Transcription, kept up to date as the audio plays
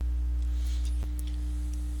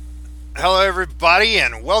Hello, everybody,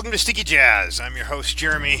 and welcome to Sticky Jazz. I'm your host,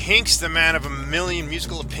 Jeremy Hinks, the man of a million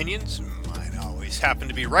musical opinions. Mine always happen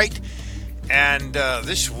to be right. And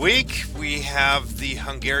this week, we have the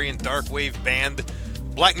Hungarian dark wave band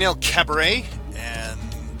Black Nail Cabaret, and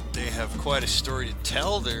they have quite a story to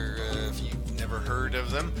tell. If you've never heard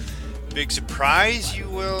of them, big surprise. You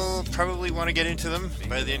will probably want to get into them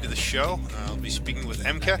by the end of the show. I'll be speaking with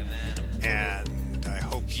Emka, and I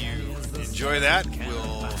hope you enjoy that.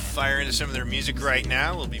 We'll fire into some of their music right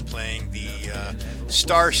now. We'll be playing the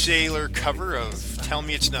Star Sailor cover of Tell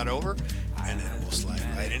Me It's Not Over, and then we'll slide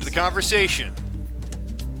right into the conversation.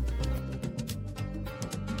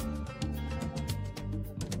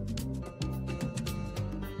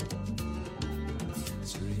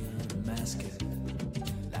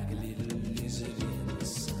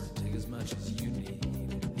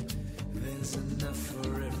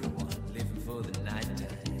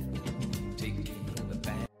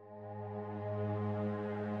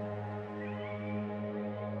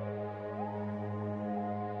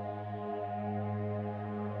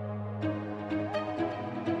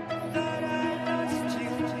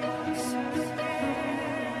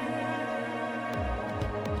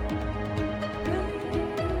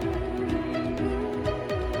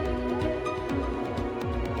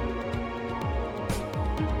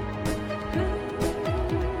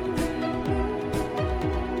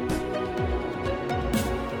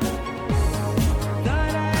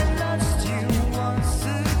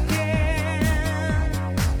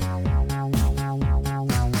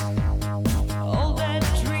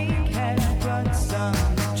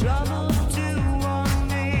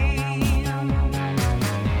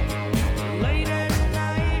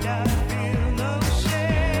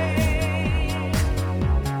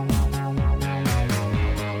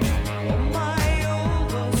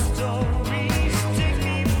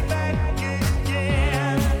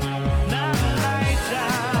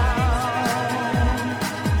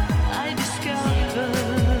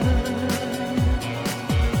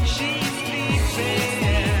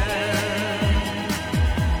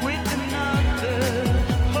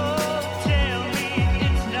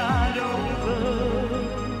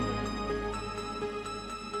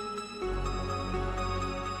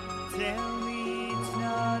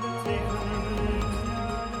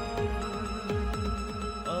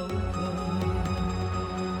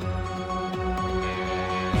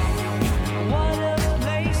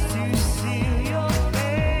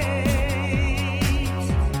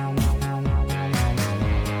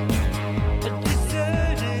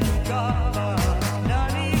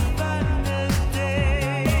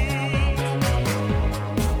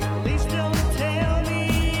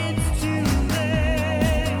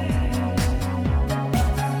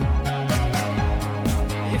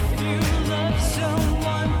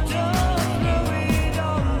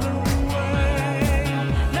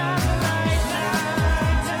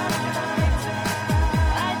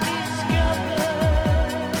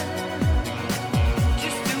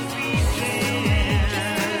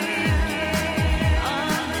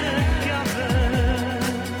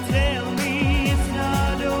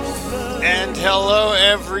 Hello,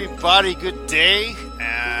 everybody. Good day.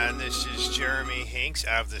 And this is Jeremy Hinks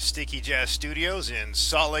of the Sticky Jazz Studios in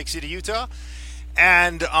Salt Lake City, Utah.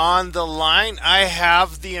 And on the line, I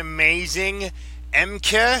have the amazing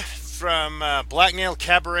Emka from Black Nail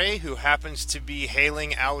Cabaret, who happens to be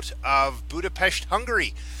hailing out of Budapest,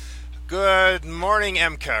 Hungary. Good morning,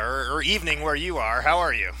 Emka, or evening where you are. How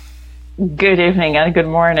are you? Good evening and good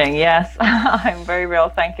morning. Yes, I'm very well,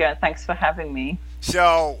 thank you, and thanks for having me.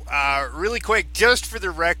 So, really quick, just for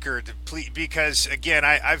the record, please, because again,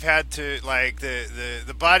 I've had to, like the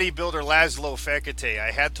bodybuilder Laszlo Fekete,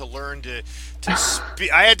 I had to learn to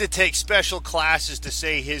I had to take special classes to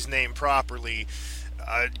say his name properly,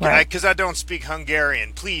 because I don't speak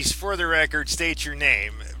Hungarian. Please, for the record, state your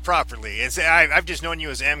name properly. I've just known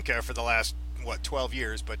you as Emka for the last 12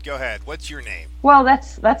 years, but go ahead. What's your name? Well,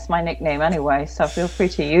 that's my nickname anyway, so feel free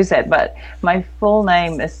to use it. But my full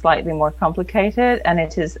name is slightly more complicated, and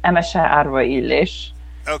it is Emese Arva Illich.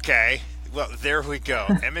 Okay. Well, there we go.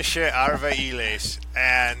 Emese Arva Illich.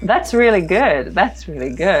 And that's really good. That's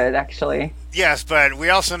really good, actually. Yes, but we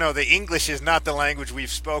also know that English is not the language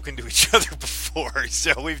we've spoken to each other before.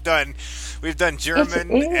 So we've done German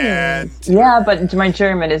and yeah, but my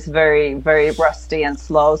German is very, very rusty and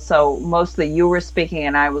slow. So mostly you were speaking,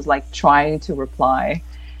 and I was like trying to reply.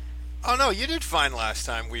 Oh no, you did fine last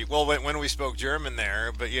time. When we spoke German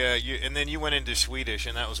there, but yeah, and then you went into Swedish,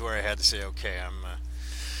 and that was where I had to say, okay,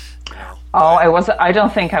 you know. Oh, But, I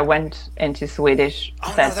don't think I went into Swedish oh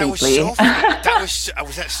no, that that was deeply. Sophie. That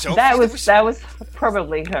was that Sophie? That was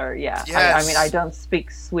probably her. Yeah. I mean, I Yes. don't speak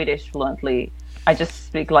Swedish fluently. I just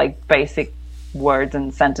speak like basic words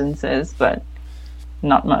and sentences, but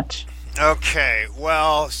not much. Okay.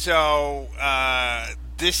 Well, so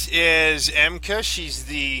this is Emka. She's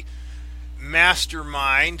the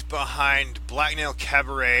mastermind behind Black Nail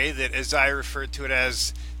Cabaret, that, as I referred to it,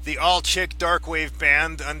 as the all chick dark wave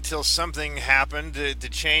band until something happened to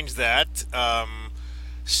change that.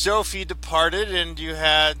 Sophie departed, and you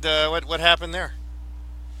had what happened there?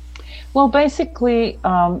 Well, basically,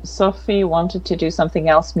 Sophie wanted to do something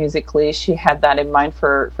else musically. She had that in mind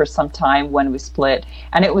for some time when we split,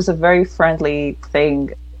 and it was a very friendly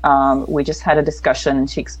thing. We just had a discussion, and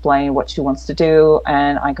she explained what she wants to do,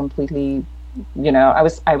 and I completely, I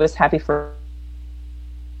was happy for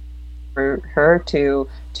her to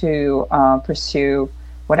pursue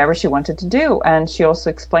whatever she wanted to do. And she also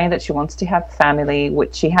explained that she wants to have family,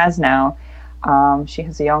 which she has now. She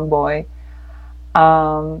has a young boy.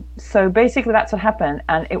 So basically that's what happened,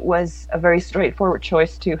 and it was a very straightforward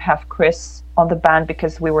choice to have Chris on the band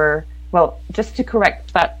because we were, well, just to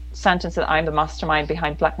correct that sentence that I'm the mastermind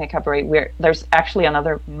behind Black Neck Cabaret, there's actually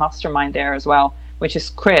another mastermind there as well, which is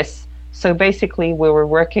Chris. So basically we were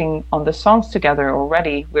working on the songs together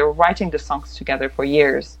already. We were writing the songs together for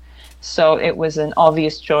years. So it was an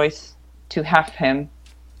obvious choice to have him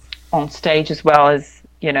on stage as well as,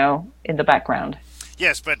 in the background.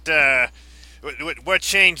 Yes, but what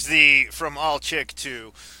changed the from all chick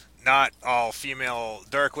to not all female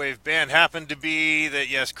darkwave band happened to be that,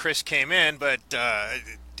 yes, Chris came in, but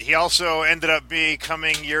he also ended up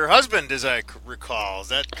becoming your husband, as I recall. Is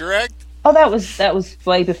that correct? Oh, that was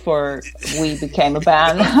way before we became a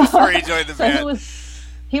band. Before he joined the So band.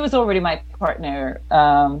 he was already my partner.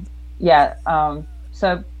 Yeah.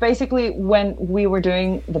 So basically, when we were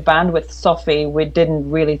doing the band with Sophie, we didn't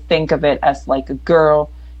really think of it as like a girl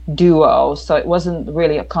duo. So it wasn't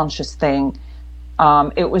really a conscious thing.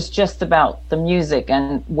 It was just about the music.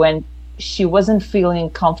 And when she wasn't feeling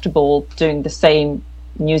comfortable doing the same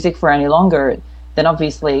music for any longer, then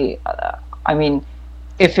obviously, I mean,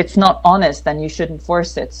 if it's not honest, then you shouldn't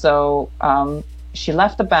force it. So she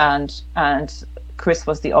left the band, and Chris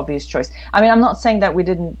was the obvious choice. I mean, I'm not saying that we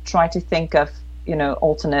didn't try to think of,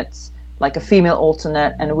 alternates, like a female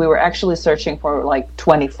alternate, and we were actually searching for like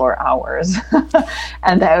 24 hours.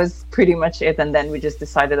 And that was pretty much it. And then we just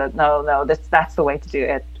decided that no, that's the way to do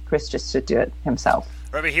it. Chris just should do it himself.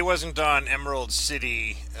 Right, but he wasn't on Emerald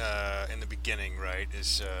City in the beginning, right?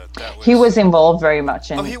 He was involved very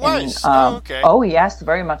much in. Oh, he was. Okay. Oh, yes,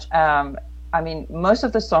 very much. I mean, most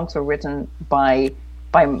of the songs were written by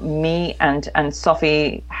me, and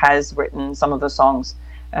Sophie has written some of the songs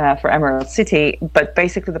for Emerald City. But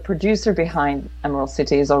basically, the producer behind Emerald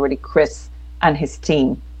City is already Chris and his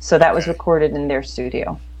team. So that was recorded in their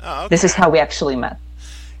studio. Oh, okay. This is how we actually met.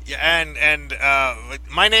 Yeah, and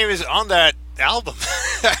my name is on that album.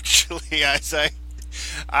 Actually,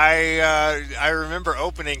 I remember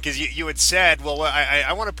opening because you had said, well,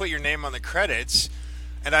 I want to put your name on the credits,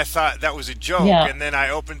 and I thought that was a joke. Yeah. And then I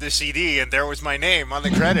opened the CD, and there was my name on the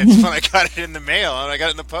credits when I got it in the mail, and I got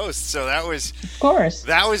it in the post. So that was, of course,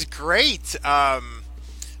 that was great.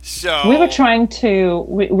 So we were trying to,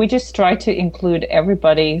 we just tried to include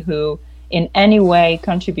everybody who in any way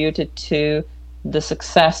contributed to the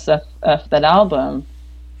success of that album.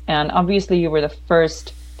 And obviously you were the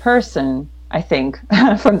first person, I think,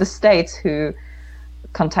 from the States who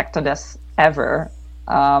contacted us ever.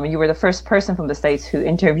 You were the first person from the States who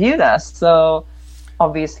interviewed us. So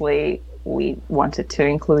obviously we wanted to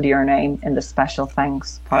include your name in the special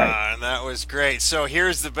thanks part. And that was great. So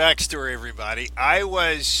here's the backstory, everybody. I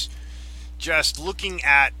was just looking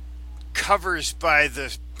at covers by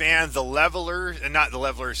the band The Levelers, and not The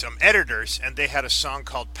Levelers, Editors, and they had a song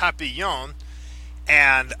called Papillon,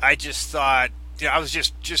 and I just thought, I was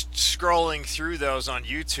just scrolling through those on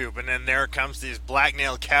YouTube, and then there comes this Black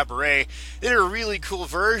Nail Cabaret. They did a really cool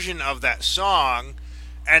version of that song,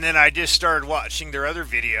 and then I just started watching their other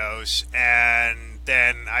videos, and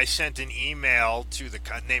then I sent an email to the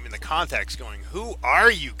name in the contacts going, who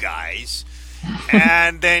are you guys?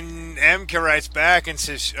 And then Emka writes back and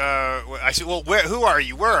says, I said, well, who are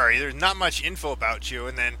you? Where are you? There's not much info about you.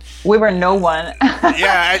 And then we were no one.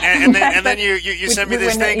 Yeah, and then you sent me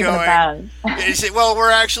this thing going. You said, well,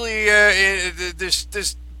 we're actually in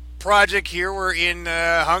this project here. We're in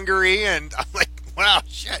Hungary, and I'm like, wow,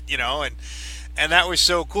 shit, and that was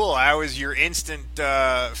so cool. I was your instant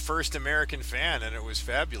first American fan, and it was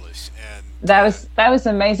fabulous. And that was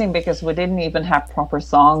amazing because we didn't even have proper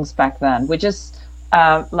songs back then. We just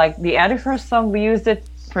Like the very first song, we used it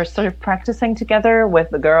for sort of practicing together with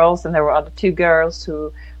the girls, and there were other two girls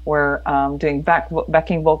who were doing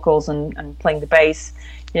backing vocals and playing the bass,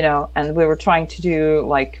 and we were trying to do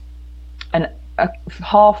like a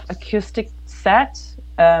half acoustic set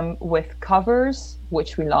with covers,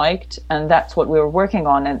 which we liked, and that's what we were working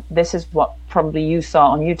on. And this is what probably you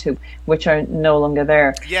saw on YouTube, which are no longer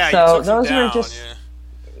there. Yeah, so you took those them down, were just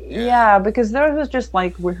yeah. because those was just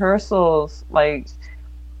like rehearsals. Like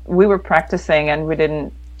we were practicing, and we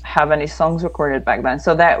didn't have any songs recorded back then.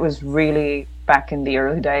 So that was really back in the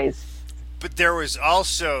early days. But there was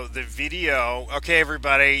also the video. Okay,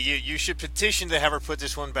 everybody, you should petition to have her put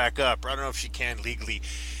this one back up. I don't know if she can legally.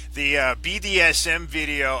 The BDSM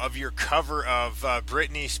video of your cover of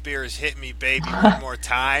Britney Spears' "Hit Me, Baby, One More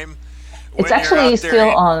Time." It's actually still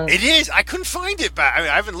on. It is. I couldn't find it back.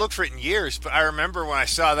 I haven't looked for it in years, but I remember when I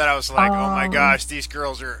saw that, I was like, "Oh my gosh, these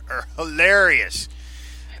girls are hilarious."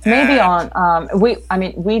 Maybe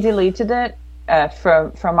we deleted it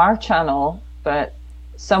from our channel, but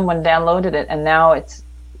someone downloaded it, and now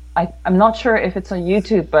I'm not sure if it's on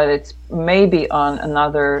YouTube, but it's maybe on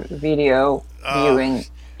another video viewing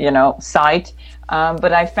site.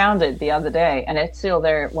 But I found it the other day, and it's still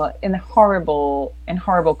there. Well, in horrible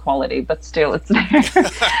quality, but still it's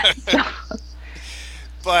there.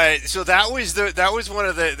 But so that was one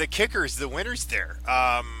of the kickers, the winners there.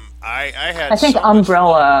 I think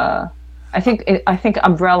Umbrella. I think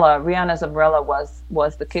Umbrella, Rihanna's Umbrella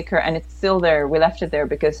was the kicker, and it's still there. We left it there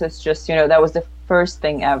because it's just that was the first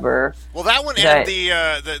thing ever. Well, that one and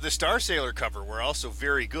the Star Sailor cover were also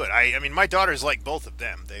very good. I mean, my daughters like both of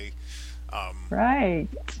them. They right.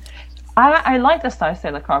 I like the Star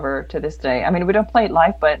Sailor cover to this day. I mean, we don't play it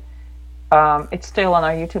live, but it's still on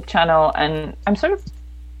our YouTube channel, and I'm sort of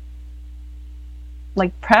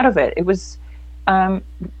like proud of it. It was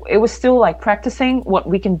still like practicing what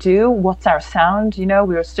we can do, what's our sound, we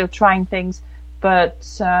were still trying things, but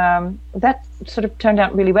that sort of turned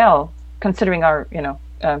out really well considering our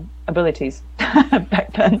abilities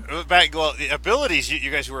back then. Well, the abilities,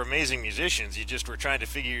 you guys were amazing musicians. You just were trying to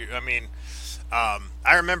figure. I mean,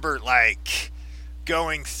 I remember like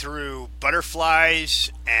going through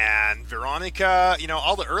Butterflies and Veronica.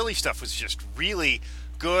 All the early stuff was just really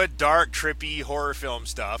good, dark, trippy horror film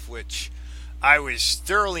stuff, which I was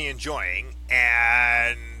thoroughly enjoying.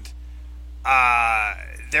 And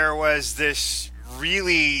there was this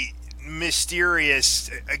really mysterious,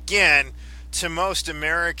 again, to most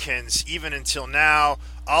Americans, even until now,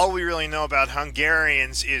 all we really know about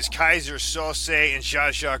Hungarians is Kaiser Sose and Zsa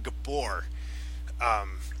Zsa Gabor.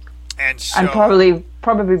 And probably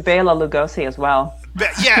Bela Lugosi as well.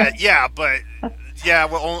 But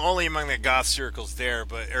well, only among the goth circles there,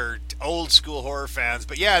 or old school horror fans.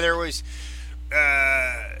 But yeah, there was.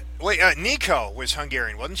 Nico was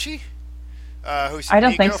Hungarian, wasn't she? I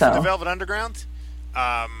don't think so. From the Velvet Underground.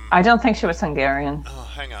 I don't think she was Hungarian.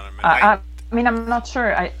 Oh, hang on a minute. I mean, I'm not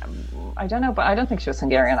sure. I don't know, but I don't think she was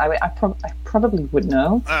Hungarian. I probably would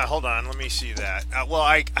know. Hold on, let me see that. Well,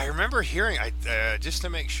 I remember hearing just to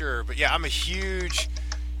make sure, but yeah, I'm a huge.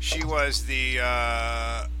 She was the.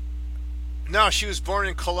 No, she was born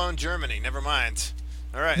in Cologne, Germany. Never mind.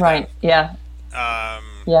 All right. Right. Yeah.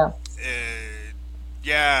 Yeah.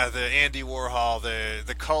 Yeah, the Andy Warhol,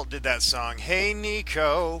 the Cult did that song, "Hey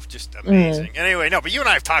Nico," just amazing. Anyway, no, but you and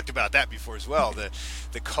I have talked about that before as well. The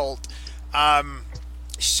Cult.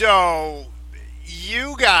 So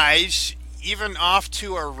you guys, even off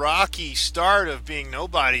to a rocky start of being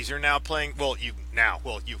nobodies, are now playing. Well, you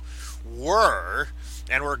were.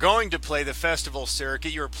 And we're going to play the festival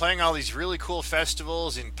circuit. You were playing all these really cool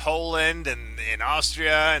festivals in Poland and in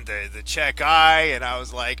Austria and the Czech Eye. And I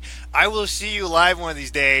was like, I will see you live one of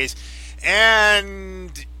these days.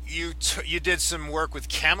 And you did some work with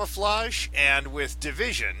Camouflage and with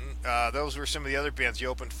Division. Those were some of the other bands you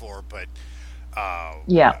opened for. But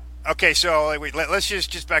yeah. Okay, so wait, let's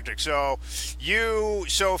just backtrack. So you,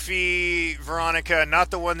 Sophie, Veronica,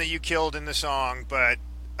 not the one that you killed in the song, but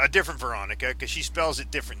a different Veronica, because she spells it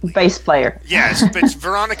differently. Bass player. Yes, but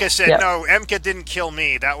Veronica said, no, Emka didn't kill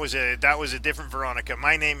me. That was a different Veronica.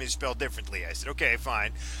 My name is spelled differently. I said, okay,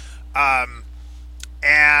 fine.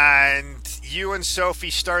 And you and Sophie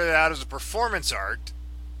started out as a performance art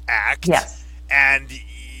act. Yes. And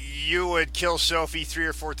you would kill Sophie 3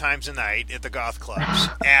 or 4 times a night at the goth clubs.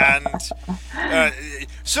 And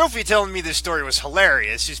Sophie telling me this story was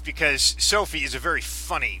hilarious just because Sophie is a very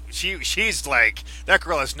funny. She's like, that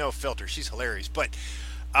girl has no filter. She's hilarious. But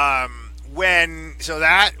so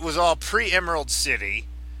that was all pre-Emerald City.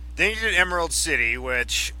 Then you did Emerald City,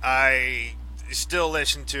 which I still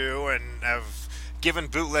listen to and have given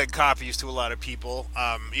bootleg copies to a lot of people,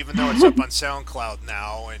 even though it's up on SoundCloud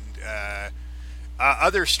now and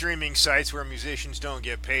other streaming sites where musicians don't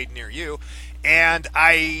get paid near you. And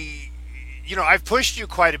I've pushed you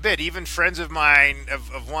quite a bit. Even friends of mine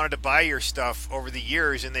have wanted to buy your stuff over the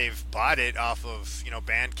years, and they've bought it off of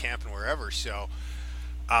Bandcamp and wherever. So,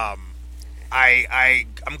 I'm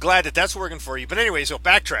glad that that's working for you. But anyway, so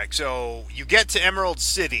backtrack. So you get to Emerald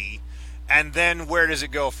City, and then where does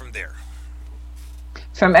it go from there?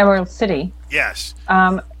 From Emerald City. Yes.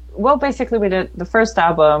 Well, basically, we did the first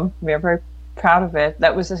album. We are very proud of it.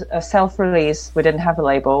 That was a self-release. We didn't have a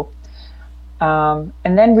label. And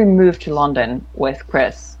then we moved to London with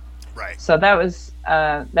Chris. Right. So that was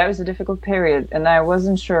a difficult period, and I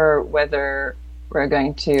wasn't sure whether we're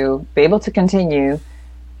going to be able to continue.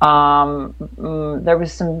 There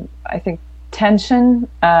was some, I think, tension.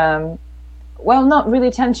 Well, not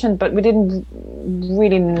really tension, but we didn't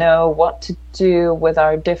really know what to do with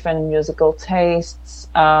our different musical tastes.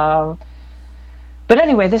 But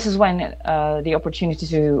anyway, this is when the opportunity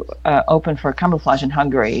to open for Camouflage in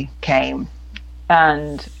Hungary came.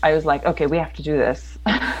 And I was like, okay, we have to do this.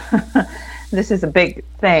 This is a big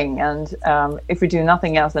thing. And if we do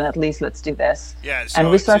nothing else, then at least let's do this. Yeah, so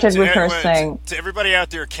and we started rehearsing. To everybody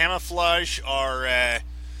out there, Camouflage are...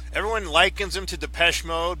 everyone likens them to Depeche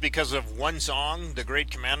Mode because of one song, The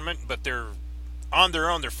Great Commandment, but they're on their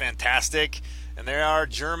own. They're fantastic, and they are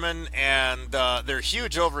German, and they're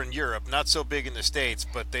huge over in Europe. Not so big in the States,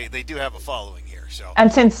 but they do have a following here. So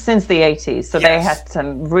and since the 80s, so yes. They had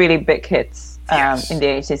some really big hits Yes. in the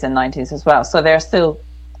 80s and 90s as well. So they're still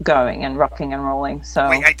going and rocking and rolling. So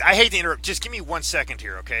wait, I hate to interrupt. Just give me 1 second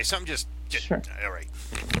here, okay? Something just sure. All right.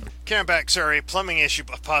 Okay, I'm back. Sorry, plumbing issue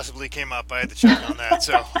possibly came up. I had to check on that.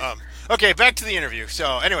 So, okay, back to the interview.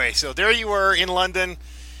 So, anyway, so there you were in London,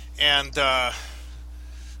 and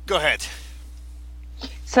go ahead.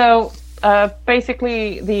 So,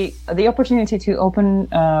 basically, the opportunity to open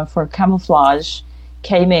for Camouflage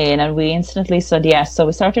came in, and we instantly said yes. So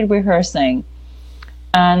we started rehearsing,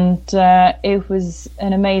 and it was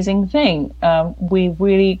an amazing thing. We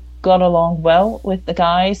really got along well with the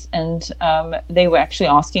guys, and they were actually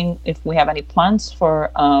asking if we have any plans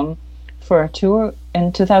for a tour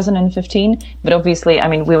in 2015. But obviously, I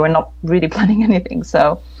mean, we were not really planning anything,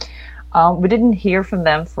 so we didn't hear from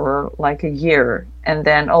them for like a year. And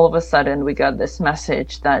then all of a sudden, we got this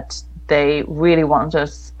message that they really want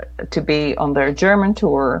us to be on their German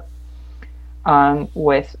tour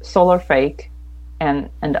with Solar Fake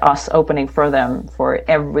and us opening for them for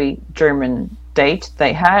every German date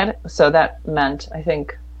they had. So that meant I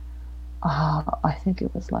think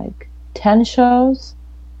it was like 10 shows.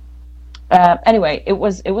 Anyway, it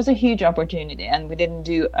was a huge opportunity, and we didn't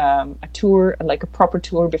do a tour, like a proper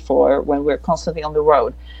tour, before, when we were constantly on the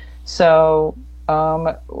road. So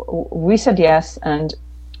we said yes, and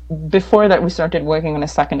before that we started working on a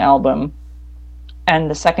second album,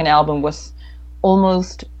 and the second album was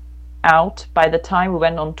almost out by the time we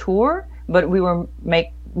went on tour, but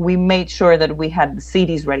we made sure that we had the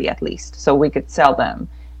CDs ready at least, so we could sell them.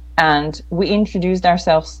 And we introduced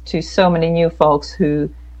ourselves to so many new folks who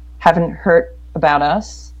haven't heard about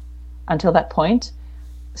us until that point.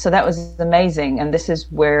 So that was amazing. And this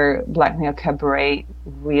is where Blackmail Cabaret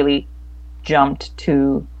really jumped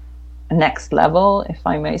to a next level, if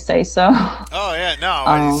I may say so. Oh, yeah,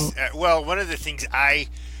 no. Well, one of the things I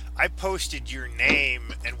posted your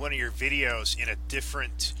name and one of your videos in a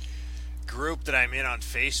different group that I'm in on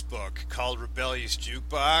Facebook called Rebellious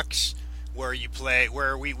Jukebox,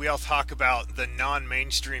 where we all talk about the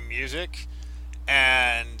non-mainstream music.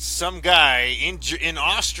 And some guy in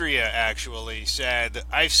Austria actually said,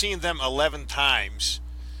 I've seen them 11 times.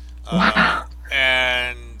 Wow.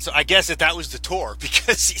 And so I guess that was the tour,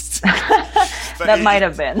 because that might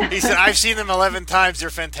have been. He said, I've seen them 11 times. They're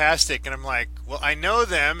fantastic. And I'm like, well, I know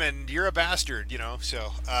them, and you're a bastard,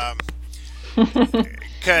 so...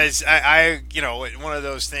 Because I one of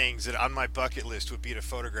those things that on my bucket list would be to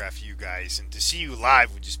photograph you guys, and to see you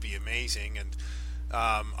live would just be amazing. And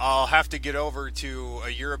I'll have to get over to a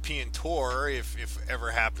European tour if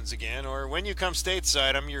ever happens again, or when you come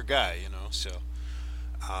stateside, I'm your guy, so.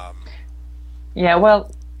 Yeah,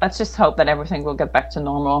 well, let's just hope that everything will get back to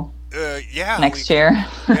normal. Next year.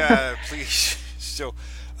 Yeah, please. So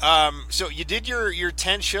you did your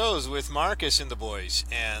 10 shows with Marcus and the boys,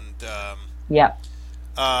 and yeah.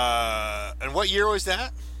 And what year was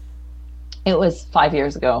that? It was 5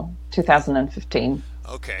 years ago, 2015.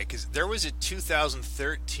 Okay, because there was a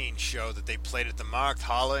 2013 show that they played at the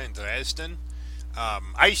Markthalle in Dresden.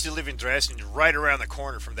 I used to live in Dresden, right around the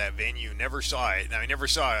corner from that venue. Never saw it. I never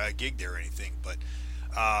saw a gig there or anything, but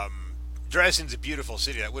Dresden's a beautiful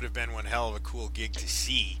city. That would have been one hell of a cool gig to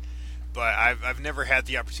see. But I've never had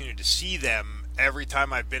the opportunity to see them. Every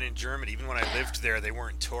time I've been in Germany, even when I lived there, they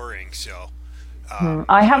weren't touring. So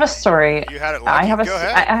I have a story. you had it lucky. Go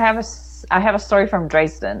ahead. I have a story from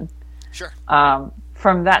Dresden. Sure.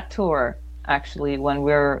 From that tour, actually, when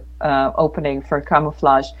we were opening for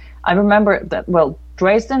Camouflage, I remember that, well,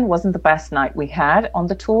 Dresden wasn't the best night we had on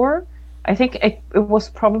the tour. I think it was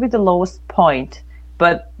probably the lowest point,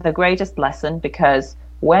 but the greatest lesson, because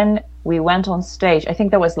when we went on stage, I think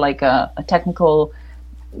there was like a technical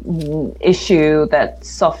issue that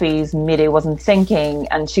Sophie's MIDI wasn't syncing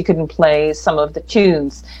and she couldn't play some of the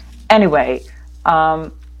tunes. Anyway,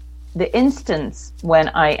 the instance when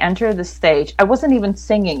I entered the stage, I wasn't even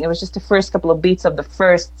singing. It was just the first couple of beats of the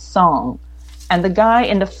first song. And the guy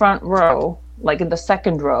in the front row, like in the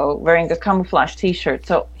second row, wearing a Camouflage t-shirt.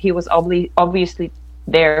 So he was obviously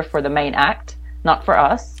there for the main act, not for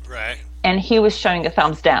us. Right. And he was showing a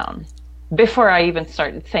thumbs down before I even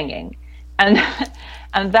started singing. And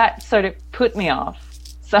and that sort of put me off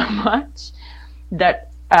so much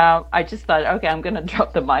that I just thought, okay, I'm going to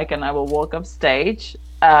drop the mic and I will walk off stage.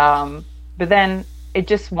 But then it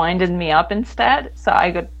just winded me up instead. So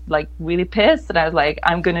I got like really pissed and I was like,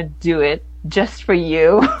 I'm going to do it just for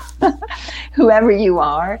you, whoever you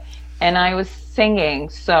are. And I was singing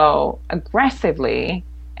so aggressively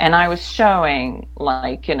and I was showing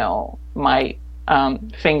like, you know, my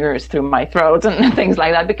fingers through my throat and things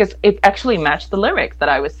like that, because it actually matched the lyrics that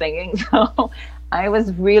I was singing. So I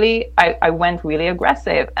was really, I went really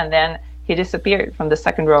aggressive, and then he disappeared from the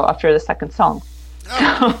second row after the second song.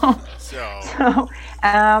 Oh, so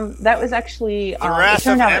that was actually the Wrath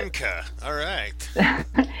of Emka. All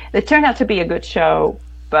right. It turned out to be a good show,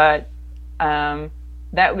 but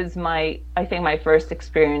that was I think my first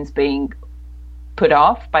experience being put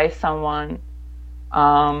off by someone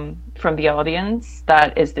from the audience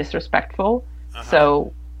that is disrespectful.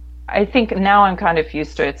 So I think now I'm kind of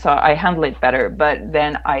used to it, so I handle it better, but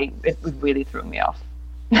then it really threw me off.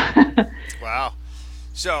 Wow.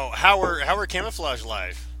 So how were Camouflage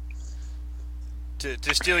live?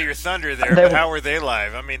 To steal your thunder there, but how were they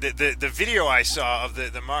live? I mean, the video I saw of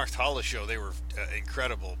the Mark Holle show, they were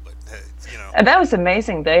incredible, but you know. And that was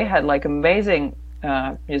amazing. They had like amazing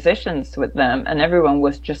musicians with them, and everyone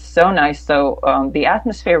was just so nice. So the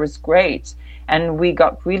atmosphere was great, and we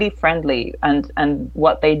got really friendly. And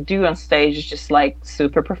what they do on stage is just like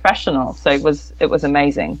super professional. So it was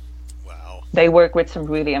amazing. Wow. They work with some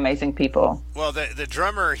really amazing people. Well, the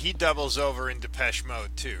drummer, he doubles over in Depeche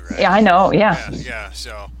Mode too, right? Yeah, I know. Yeah. Yeah.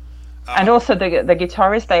 So. And also the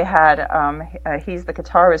guitarist they had, he's the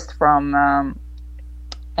guitarist from.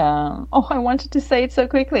 I wanted to say it so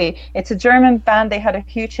quickly. It's a German band. They had a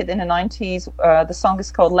huge hit in the 90s. The song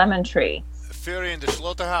is called Lemon Tree. Fury in the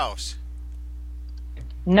Slaughterhouse.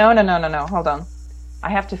 No. Hold on. I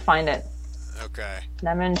have to find it. Okay.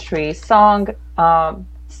 Lemon Tree song,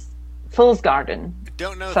 Fool's Garden. I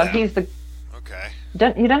don't know so them. He's the. Okay.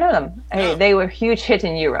 You don't know them? No. Hey, they were a huge hit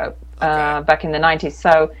in Europe back in the 90s.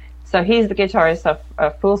 So he's the guitarist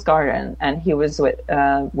of Fool's Garden, and he was with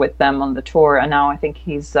them on the tour. And now I think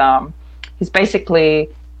he's basically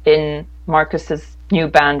in Marcus's new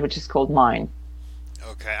band, which is called Mine.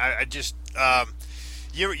 Okay, I just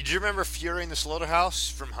do you remember Fury in the Slaughterhouse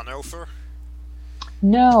from Hannover?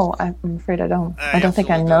 No, I'm afraid I don't. I don't think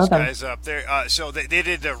I know them. Guys up there. So they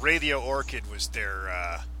did Radio Orchid was their.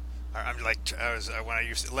 I'm like when I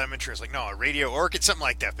used Lemon Tree, I was like, no, Radio Orchid, something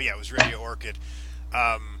like that. But yeah, it was Radio Orchid.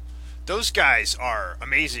 Those guys are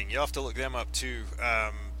amazing. You'll have to look them up too.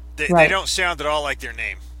 They don't sound at all like their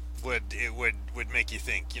name would make you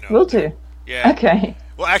think. You know. Will do. Yeah. Okay.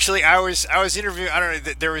 Well, actually, I was interviewing. I don't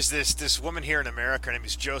know. There was this woman here in America. Her name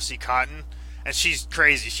is Josie Cotton, and she's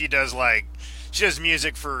crazy. She does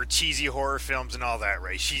music for cheesy horror films and all that.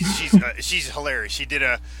 Right? She's hilarious. She did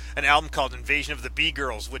an album called Invasion of the Bee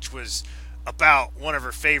Girls, which was about one of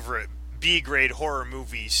her favorite B-grade horror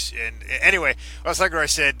movies. And anyway, I was like, I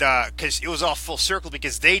said, because it was all full circle,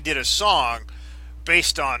 because they did a song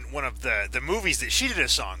based on one of the movies that she did a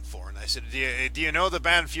song for. And I said, do you know the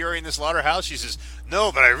band Fury in the Slaughterhouse? She says,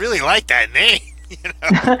 no, but I really like that name. You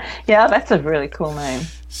know? Yeah, that's a really cool name.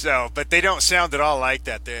 So, but they don't sound at all like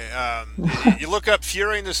that. You look up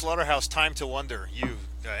Fury in the Slaughterhouse, Time to Wonder,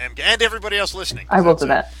 and everybody else listening. I will do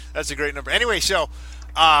that. That's a great number. Anyway, so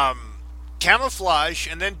Camouflage,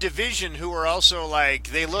 and then Division, who are also like,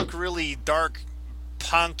 they look really dark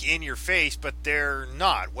punk in your face, but they're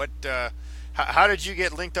not. What? How did you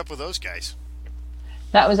get linked up with those guys?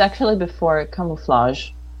 That was actually before Camouflage.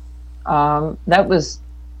 That was,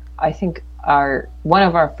 I think, one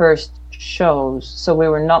of our first shows, so we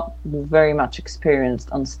were not very much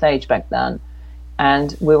experienced on stage back then.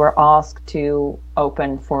 And we were asked to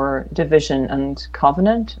open for Division and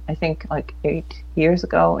Covenant, I think like 8 years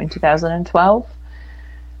ago in 2012.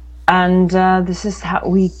 And this is how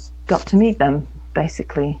we got to meet them,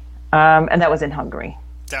 basically. And that was in Hungary.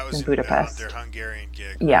 That was in Budapest. Their Hungarian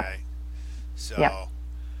gig, yeah. Right? So, yeah.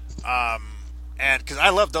 And because I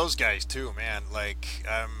love those guys too, man. Like,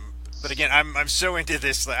 but again, I'm so into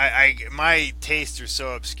this. My tastes are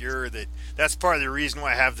so obscure that's part of the reason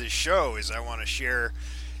why I have this show is I want to share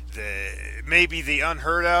maybe the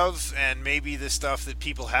unheard of and maybe the stuff that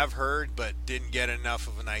people have heard but didn't get enough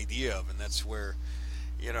of an idea of, and that's where,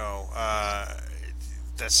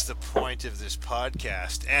 that's the point of this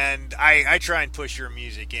podcast. And I try and push your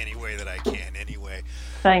music any way that I can, anyway.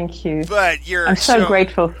 Thank you. But I'm so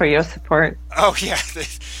grateful for your support. Oh yeah,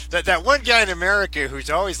 that one guy in America who's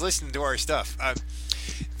always listening to our stuff.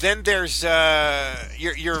 Then there's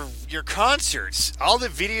your concerts, all the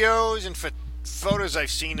videos and photos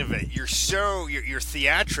I've seen of it. Your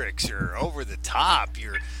theatrics are over the top.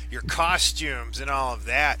 Your costumes and all of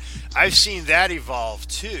that. I've seen that evolve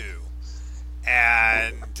too,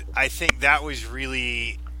 and I think that was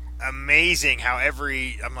really amazing.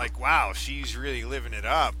 I'm like, wow, she's really living it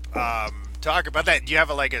up. Talk about that. Do you have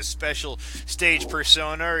a special stage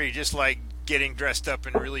persona, or are you just like getting dressed up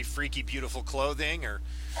in really freaky, beautiful clothing, or?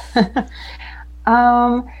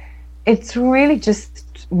 It's really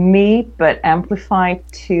just me, but amplified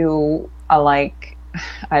to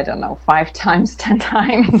I don't know, 5 times, 10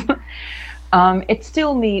 times. It's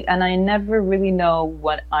still me, and I never really know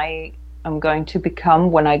what I am going to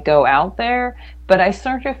become when I go out there. But I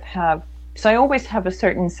sort of I always have a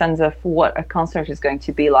certain sense of what a concert is going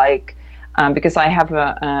to be like, because I have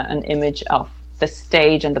an image of the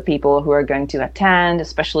stage and the people who are going to attend,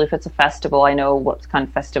 especially if it's a festival. I know what kind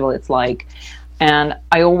of festival it's like. And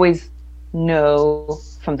I always know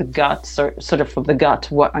from the gut, sort of from the gut,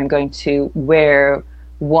 what I'm going to wear,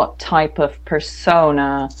 what type of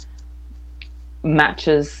persona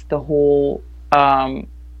matches the whole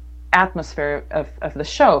atmosphere of the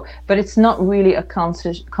show. But it's not really a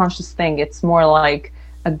conscious thing. It's more like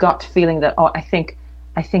a gut feeling that, I think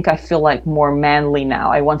I feel like more manly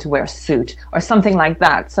now. I want to wear a suit or something like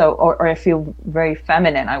that. So, or I feel very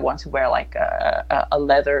feminine. I want to wear like a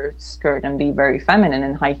leather skirt and be very feminine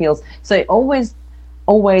in high heels. So it always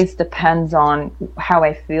depends on how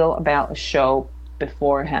I feel about a show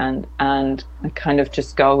beforehand, and I kind of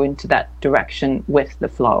just go into that direction with the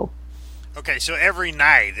flow. Okay, so every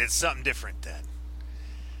night it's something different then.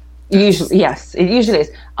 Usually, yes, it usually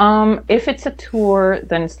is. If it's a tour,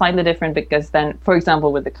 then it's slightly different, because then, for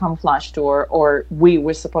example, with the Camouflage tour, or we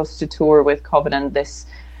were supposed to tour with Covenant this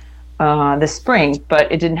spring,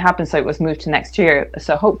 but it didn't happen, so it was moved to next year.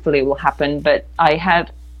 So hopefully it will happen. But I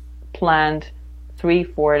had planned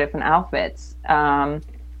 3-4 different outfits.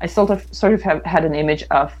 I sort of have had an image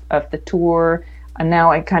of the tour. And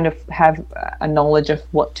now I kind of have a knowledge of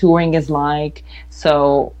what touring is like.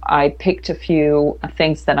 So I picked a few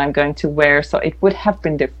things that I'm going to wear. So it would have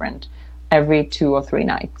been different every 2 or 3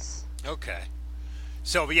 nights. Okay.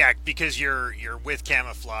 So yeah, because you're with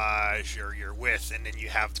Camouflage, or you're with, and then you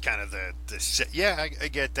have kind of the yeah, I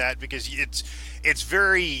get that, because it's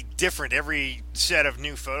very different every set of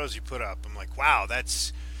new photos you put up. I'm like, wow,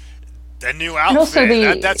 that's a new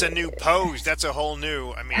outfit. That's a new pose. That's a whole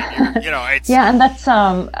new. I mean, it's yeah, and that's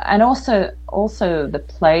and also the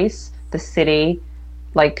place, the city.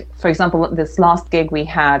 Like, for example, this last gig we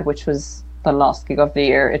had, which was the last gig of the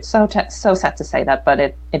year. It's so sad to say that, but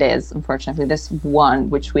it is, unfortunately, this one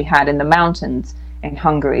which we had in the mountains in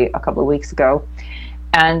Hungary a couple of weeks ago,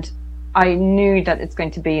 and I knew that it's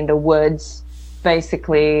going to be in the woods,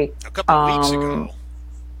 basically. A couple of weeks ago.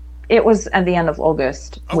 It was at the end of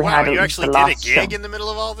August. Oh, we wow, had you actually did a gig show. In the middle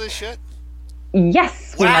of all this shit?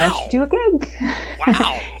 Yes, wow. We managed to do a gig.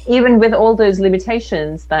 Wow. Even with all those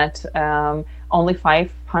limitations that only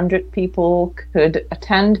 500 people could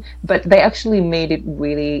attend, but they actually made it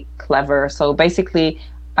really clever. So basically,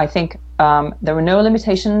 I think there were no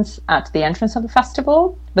limitations at the entrance of the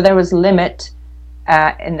festival, but there was a limit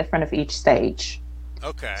in the front of each stage.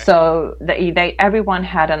 Okay. So everyone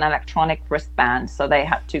had an electronic wristband, so they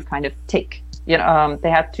had to kind of tick. They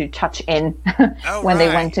had to touch in when they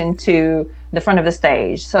went into the front of the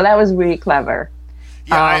stage. So that was really clever.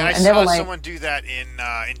 Yeah, I saw someone do that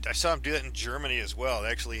I saw him do that in Germany as well.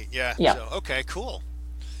 Actually, yeah. So, okay, cool.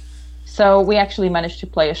 So we actually managed to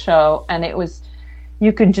play a show, and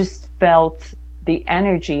you could just felt the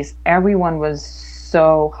energies. Everyone was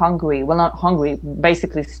so hungry. Well, not hungry,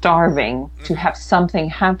 basically starving to have something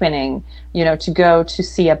happening, to go to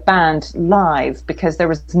see a band live, because there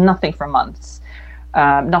was nothing for months,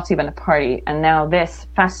 not even a party. And now this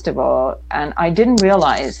festival, and I didn't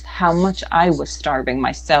realize how much I was starving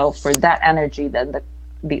myself for that energy that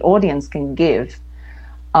the audience can give.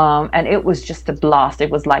 And it was just a blast. It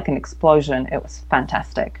was like an explosion. It was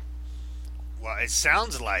fantastic. Well, it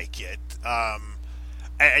sounds like it.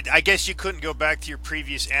 I guess you couldn't go back to your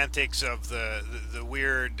previous antics of the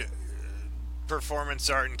weird performance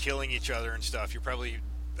art and killing each other and stuff. You're probably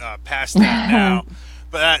past that now.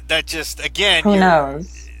 But that just, again... Who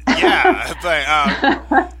knows? Yeah,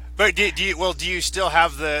 but do you still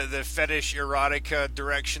have the fetish erotica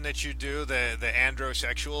direction that you do, the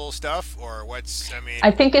androsexual stuff, or what's?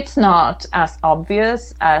 I think it's not as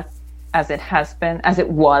obvious as it has been, as it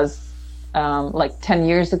was like 10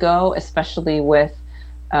 years ago, especially with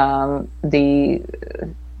the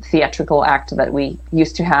theatrical act that we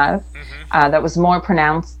used to have. That was more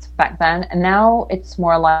pronounced back then, and now it's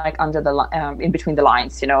more like under the in between the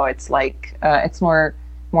lines. It's like it's more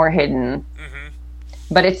hidden.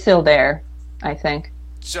 But it's still there, I think.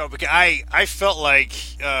 So, because I felt like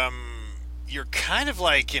you're kind of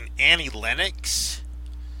like an Annie Lennox.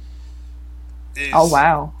 Oh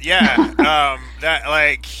wow! Yeah, that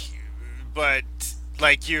but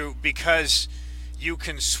you, because you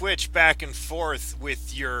can switch back and forth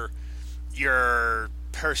with your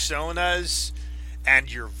personas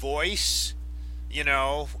and your voice.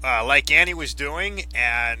 Like Annie was doing,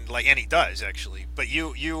 and like Annie does actually, but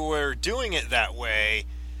you were doing it that way,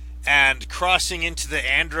 and crossing into the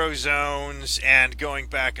andro zones and going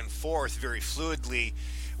back and forth very fluidly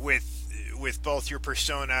with both your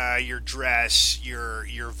persona, your dress,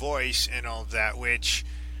 your voice, and all of that, which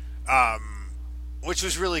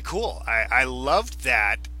was really cool. I loved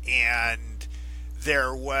that, and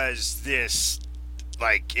there was this.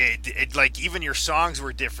 Like like even your songs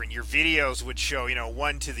were different. Your videos would show,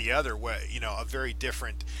 one to the other, a very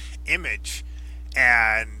different image.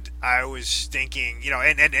 And I was thinking,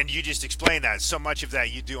 and you just explained that so much of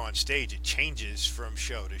that you do on stage, it changes from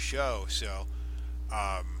show to show. So,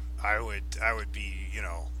 I would be,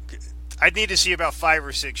 I'd need to see about 5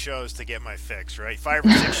 or 6 shows to get my fix, right? 5 or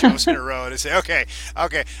 6 shows in a row to say, okay,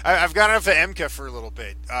 I've got enough of MCA for a little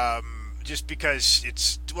bit. Just because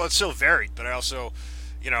it's so varied, but I also,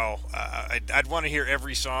 I'd want to hear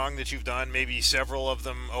every song that you've done, maybe several of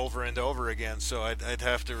them over and over again. So I'd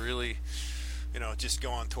have to really, just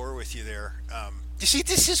go on tour with you there. You see,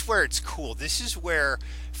 this is where it's cool. This is where,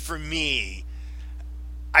 for me,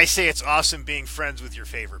 I say it's awesome being friends with your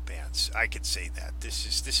favorite bands. I could say that. This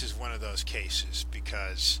is one of those cases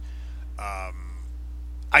because,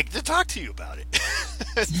 I get to talk to you about it.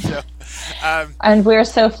 So, and we're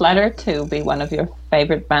so flattered to be one of your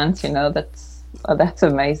favorite bands. That's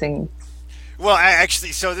amazing. Well,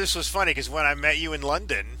 actually, so this was funny because when I met you in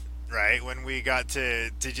London, right, when we got to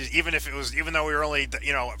just, even though we were only,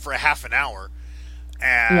 for a half an hour,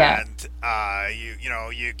 and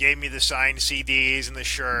you gave me the signed CDs and the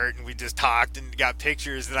shirt, and we just talked and got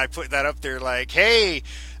pictures, and I put that up there like, hey,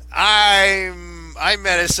 I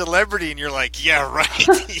met a celebrity, and you're like, yeah, right,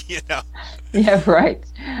 Yeah, right.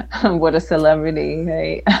 What a celebrity,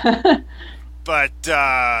 hey. But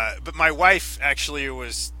my wife actually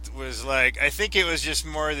was like, I think it was just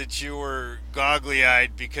more that you were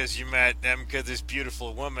goggly-eyed because you met Emka, this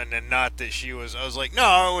beautiful woman, and not that she was. I was like,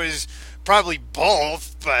 no, it was probably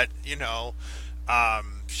both, but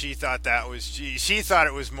she thought she thought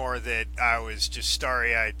it was more that I was just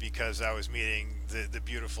starry-eyed because I was meeting the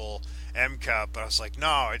beautiful MCA, but I was like,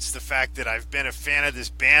 no, it's the fact that I've been a fan of this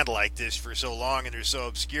band like this for so long, and they're so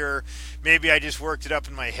obscure. Maybe I just worked it up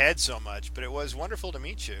in my head so much, but it was wonderful to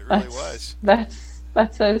meet you. It really was.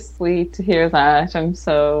 That's so sweet to hear that. I'm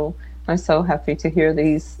so happy to hear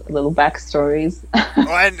these little backstories. Well,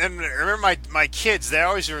 and remember my kids, they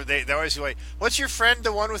always were like, what's your friend,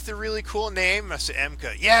 the one with the really cool name? I said,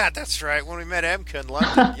 Emka. Yeah, that's right. When we met Emka in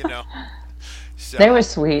London, So, they were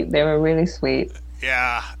sweet. They were really sweet.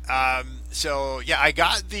 Yeah. So yeah, I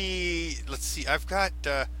got let's see, I've got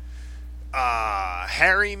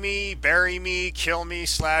harry me, bury me, kill me,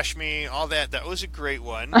 slash me, all that. That was a great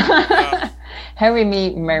one. Harry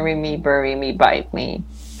me, marry me, bury me, bite me.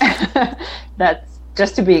 That's,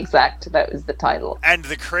 just to be exact, that was the title. And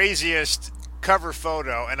the craziest cover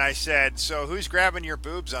photo, and I said, so who's grabbing your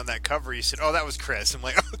boobs on that cover? He said, oh, that was Chris. I'm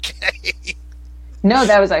like, okay. No,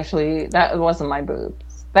 that wasn't my boobs.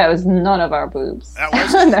 That was none of our boobs. That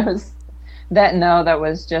was that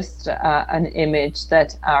was just an image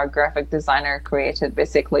that our graphic designer created,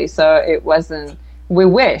 basically. So it wasn't We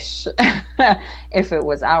wish if it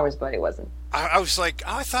was ours, but it wasn't. I was like,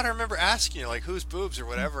 oh, I thought I remember asking you, like, whose boobs or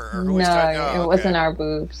whatever, or who was No, talking. Oh, it okay. wasn't our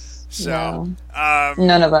boobs. So, No,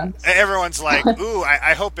 none of us. everyone's like, ooh,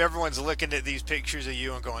 I hope everyone's looking at these pictures of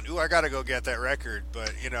you and going, ooh, I gotta go get that record.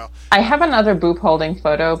 But, I have another boob holding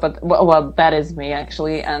photo, but well, that is me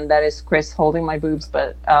actually, and that is Chris holding my boobs.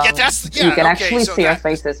 But yeah, you can okay, actually so see our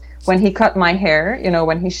faces when he cut my hair.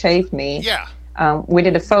 When he shaved me. Yeah. We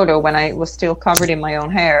did a photo when I was still covered in my own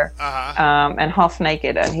hair, Uh-huh. and half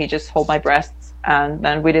naked, and he just held my breasts, and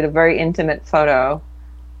then we did a very intimate photo.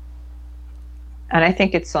 And I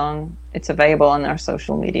think it's available on our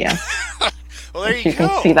social media. Well, there If you you go.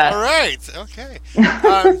 can see that. All right. Okay.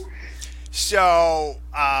 So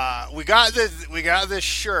we got this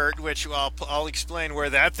shirt, which I'll explain where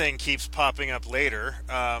that thing keeps popping up later,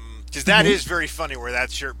 because that is very funny where that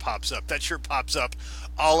shirt pops up. That shirt pops up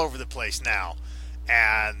all over the place now,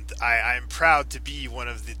 and I'm proud to be one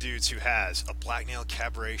of the dudes who has a Black Nail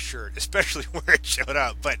Cabaret shirt, especially where it showed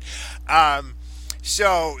up. But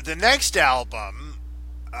so the next album,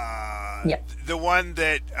 the one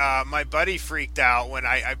that my buddy freaked out when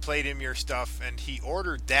I played him your stuff, and he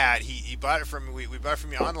ordered that. He bought it from me. We bought it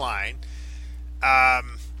from you online. The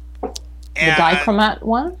Dichromat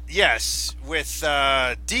one? Yes, with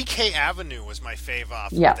DK Avenue was my fave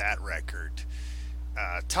off of that record.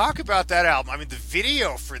 Talk about that album. I mean, the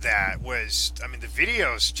video for that was, the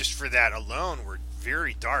videos just for that alone were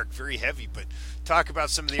very dark, very heavy, but talk about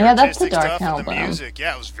some of the artistic stuff and the music.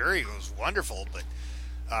 Yeah, it was wonderful, but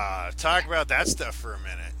talk about that stuff for a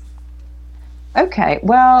minute. Okay,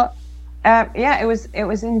 well, it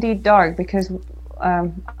was indeed dark because I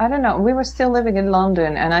don't know, we were still living in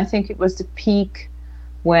London, and I think it was the peak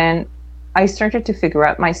when I started to figure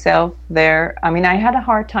out myself there. I mean, I had a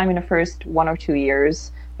hard time in the first 1 or 2 years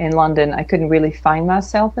in London. I couldn't really find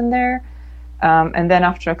myself in there. And then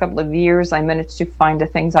after a couple of years, I managed to find the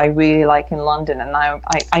things I really like in London, and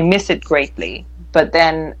I miss it greatly. But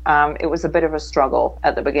then it was a bit of a struggle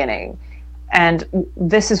at the beginning. And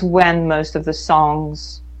this is when most of the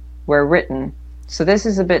songs were written. So this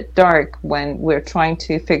is a bit dark when we're trying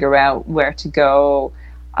to figure out where to go.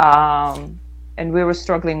 And we were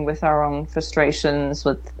struggling with our own frustrations,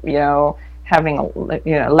 with having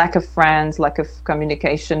a lack of friends, lack of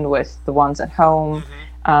communication with the ones at home,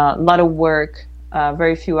 a lot of work,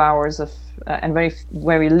 very few hours of and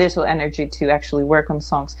very little energy to actually work on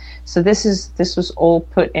songs. So this was all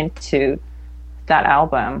put into that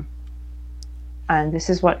album, and this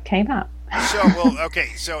is what came out.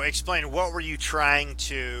 So explain, what were you trying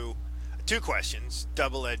to? Two questions,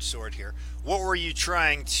 double-edged sword here. What were you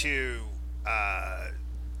trying to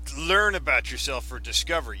learn about yourself or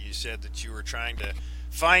discover? You said that you were trying to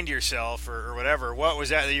find yourself or whatever. What was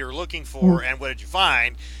that you were looking for, and what did you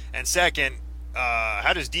find? And second,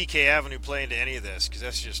 how does DK Avenue play into any of this? Because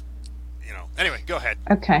that's just, Anyway, go ahead.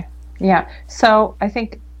 Okay. Yeah. So I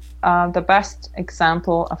think the best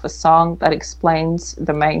example of a song that explains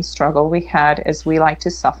the main struggle we had is We Like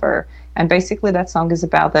to Suffer. And basically that song is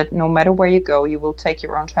about that no matter where you go, you will take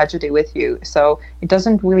your own tragedy with you. So it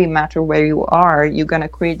doesn't really matter where you are, you're going to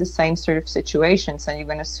create the same sort of situations, and you're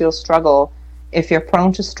going to still struggle if you're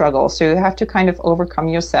prone to struggle. So you have to kind of overcome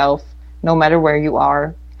yourself no matter where you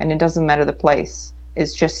are, and it doesn't matter the place.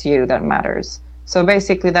 It's just you that matters. So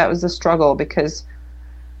basically that was the struggle, because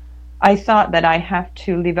I thought that I have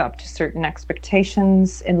to live up to certain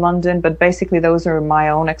expectations in London, but basically those are my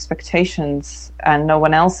own expectations and no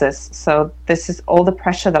one else's. So this is all the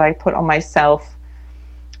pressure that I put on myself,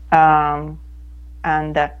 and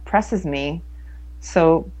that presses me.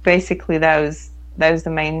 So basically that was the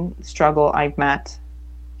main struggle I met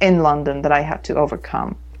in London that I had to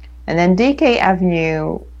overcome. And then DK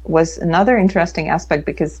Avenue was another interesting aspect,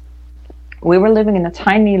 because we were living in a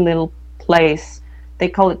tiny little place. They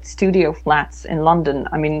call it studio flats in London.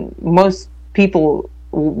 I mean, most people,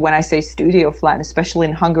 when I say studio flat, especially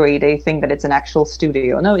in Hungary, they think that it's an actual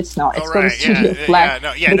studio. No, it's not. It's called a studio flat.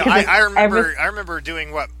 I remember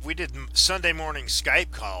doing what we did Sunday morning Skype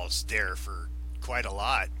calls there for quite a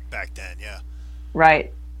lot back then. Yeah.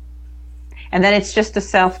 Right. And then it's just a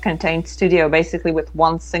self-contained studio, basically with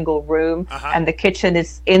one single room, and the kitchen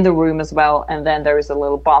is in the room as well, and then there is a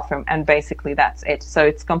little bathroom, and basically that's it. So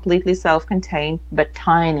it's completely self-contained, but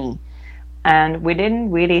tiny. And we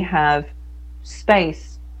didn't really have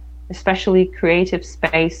space, especially creative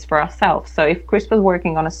space for ourselves. So if Chris was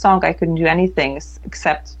working on a song, I couldn't do anything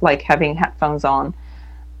except like having headphones on,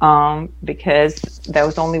 because there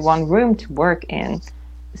was only one room to work in.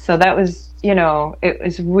 So that was, it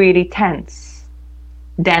was really dense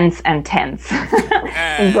and tense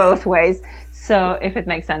in both ways. So if it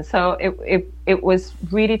makes sense. So it was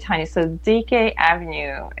really tiny. So DK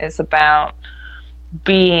Avenue is about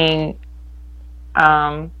being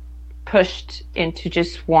um, pushed into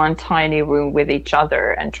just one tiny room with each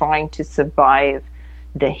other and trying to survive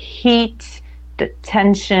the heat, the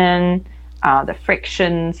tension, the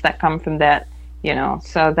frictions that come from that.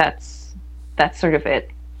 So that's sort of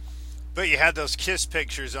it. But you had those kiss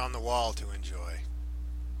pictures on the wall to enjoy.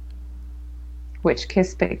 Which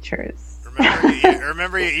kiss pictures? So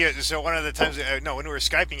one of the times, no, when we were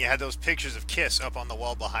Skyping, you had those pictures of Kiss up on the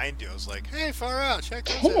wall behind you. I was like, hey, far out, check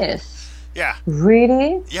those out. Kiss. Yeah.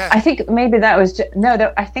 Really? Yeah. I think maybe that was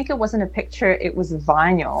no. I think it wasn't a picture. It was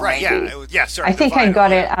vinyl. Right. Maybe. Yeah. Yeah. Sorry. I think vinyl, I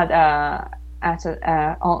got yeah. it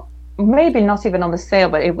at maybe not even on the sale,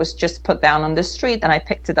 but it was just put down on the street, and I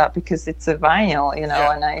picked it up because it's a vinyl,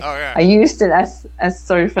 Yeah. and yeah. I used it as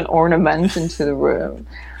sort of an ornament into the room.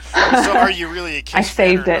 So are you really a Kiss I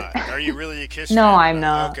saved fan or it. not? Are you really a Kiss No, fan? I'm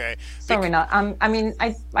not. Okay. Sorry, not. I mean,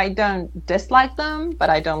 I don't dislike them, but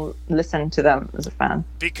I don't listen to them as a fan.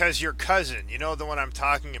 Because your cousin, you know the one I'm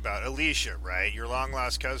talking about, Alicia, right? Your long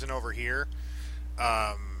lost cousin over here.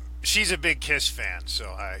 She's a big Kiss fan,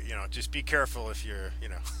 so just be careful if you're,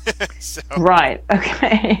 so. Right.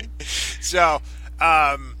 Okay. So,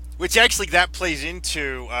 which actually that plays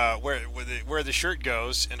into where the shirt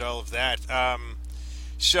goes and all of that.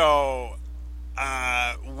 So,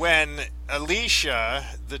 when Alicia,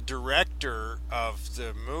 the director of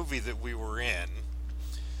the movie that we were in,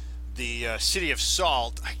 the City of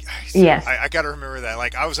Salt, Yes. I got to remember that.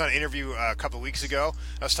 Like, I was on an interview a couple of weeks ago.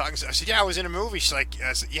 I was talking. I said, "Yeah, I was in a movie." She's like,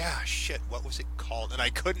 "I said, yeah, shit. What was it called?" And I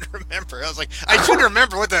couldn't remember. I was like, "I shouldn't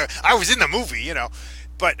remember I was in the movie,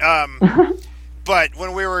 But but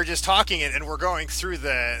when we were just talking and we're going through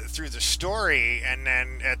the story and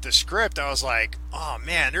then at the script, I was like, "Oh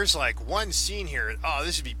man, there's like one scene here. Oh,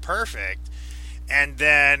 this would be perfect." And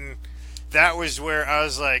then that was where I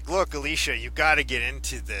was like, "Look, Alicia, you got to get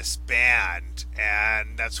into this band."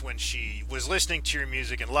 And that's when she was listening to your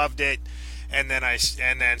music and loved it. And then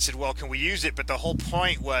said, "Well, can we use it?" But the whole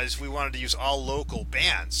point was we wanted to use all local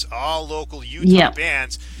bands, all local Utah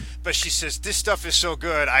bands. But she says, "This stuff is so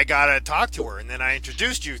good, I gotta talk to her." And then I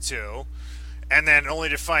introduced you two, and then only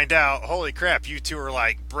to find out, holy crap, you two are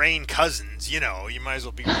like brain cousins. You might as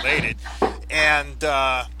well be related. And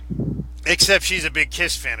except she's a big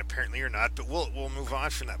Kiss fan, apparently you're not. But we'll move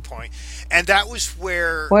on from that point. And that was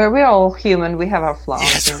where. Well, we're all human. We have our flaws.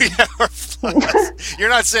 Yes, we have our flaws. You're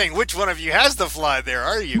not saying which one of you has the flaw there,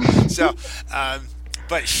 are you? So,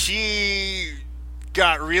 but she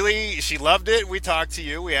she loved it. We talked to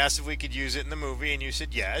you. We asked if we could use it in the movie, and you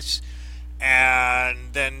said yes.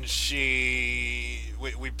 And then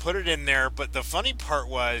we put it in there. But the funny part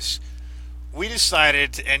was, we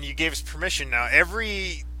decided, and you gave us permission. Now,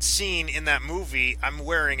 every scene in that movie, I'm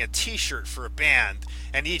wearing a T-shirt for a band,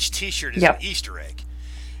 and each T-shirt is an Easter egg.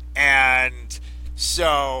 And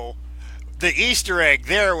so the Easter egg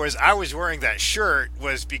there was I was wearing that shirt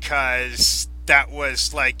was because that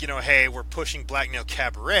was like, hey, we're pushing Black Nail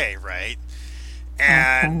Cabaret, right?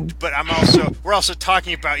 And but we're also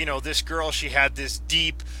talking about, this girl, she had this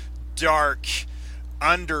deep, dark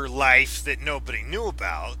underlife that nobody knew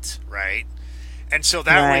about, right? And so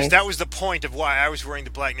that was the point of why I was wearing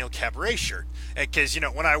the Black Nail Cabaret shirt. Because,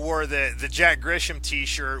 when I wore the Jack Grisham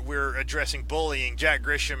T-shirt, we're addressing bullying. Jack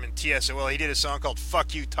Grisham and TSOL, he did a song called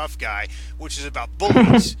 "Fuck You, Tough Guy," which is about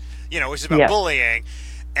bullies. Which is about bullying.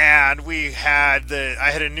 And I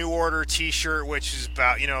had a New Order T-shirt, which is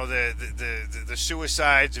about the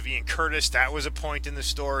suicides of Ian Curtis. That was a point in the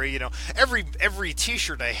story. Every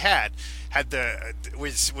T-shirt I had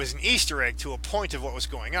was an Easter egg to a point of what was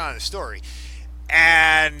going on in the story.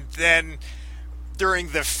 And then during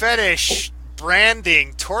the fetish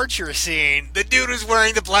branding torture scene, the dude was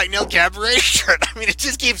wearing the Black Nail Cabaret shirt. I mean, it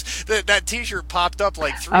just keeps that T-shirt popped up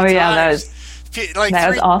like 3 times. Oh yeah, that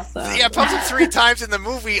was awesome. Yeah, popped up 3 times in the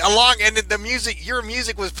movie and the music, your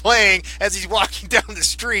music was playing as he's walking down the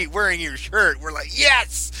street wearing your shirt. We're like,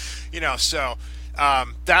 yes, so.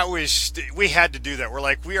 We had to do that. We're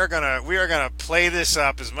like, we are gonna play this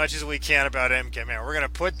up as much as we can about MK Man. We're gonna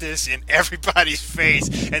put this in everybody's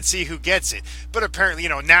face and see who gets it. But apparently,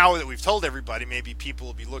 now that we've told everybody, maybe people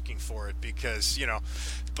will be looking for it because,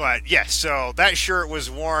 But yeah, so that shirt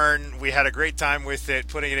was worn. We had a great time with it,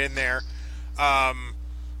 putting it in there.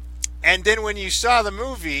 And then when you saw the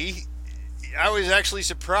movie, I was actually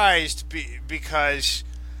surprised because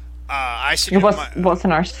I said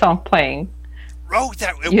wasn't our song playing. Oh,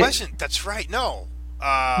 it wasn't. That's right. No.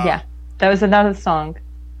 Yeah, that was another song.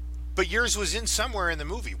 But yours was in somewhere in the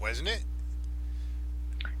movie, wasn't it?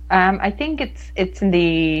 I think it's in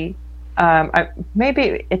the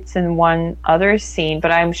Maybe it's in one other scene,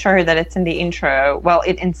 but I'm sure that it's in the intro. Well,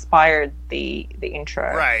 it inspired the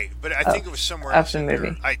intro. Right, but I think it was somewhere of else the in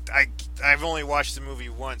movie. there. I've only watched the movie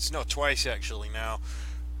once, no, twice actually now.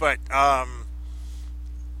 But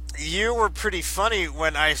you were pretty funny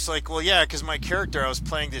when I was like, well, yeah, because my character, I was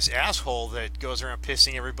playing this asshole that goes around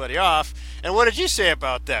pissing everybody off. And what did you say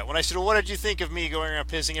about that? When I said, well, what did you think of me going around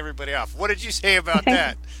pissing everybody off? What did you say about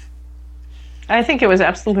that? I think it was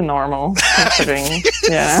absolutely normal, considering,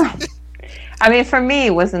 yeah. I mean, for me,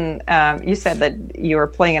 it wasn't. You said that you were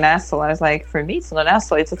playing an asshole. I was like, for me, it's not an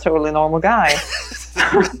asshole. It's a totally normal guy.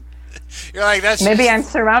 You're like, that's Maybe just... I'm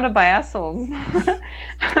surrounded by assholes.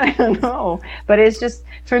 I don't know, but it's just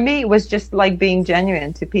for me. It was just like being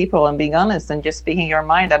genuine to people and being honest and just speaking your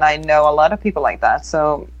mind. And I know a lot of people like that.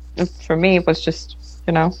 So for me, it was just,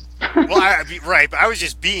 Well, right, but I was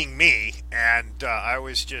just being me, and I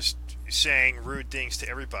was just saying rude things to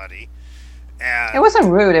everybody. And it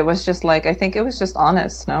wasn't rude. It was just like, I think it was just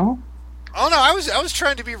honest. No. Oh no, I was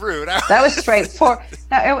trying to be rude. That was straightforward.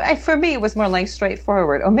 Now, for me, it was more like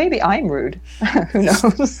straightforward. Or maybe I'm rude. Who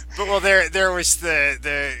knows? But well, there was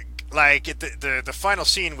the like at the final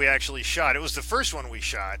scene we actually shot. It was the first one we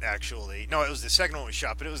shot actually. No, it was the second one we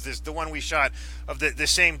shot. But it was the one we shot of the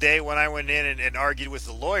same day when I went in and argued with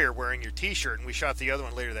the lawyer wearing your T-shirt, and we shot the other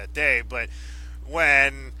one later that day. But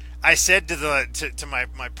when I said to my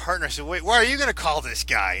partner, I said, "Wait, why are you going to call this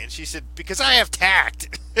guy?" And she said, "Because I have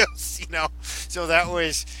tact." So that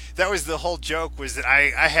was the whole joke, was that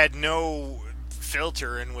I had no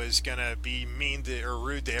filter and was going to be mean to or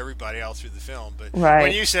rude to everybody all through the film. But right.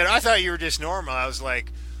 When you said, "I thought you were just normal," I was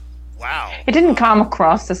like, "Wow." It didn't come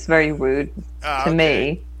across as very rude to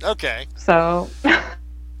me. Okay. So.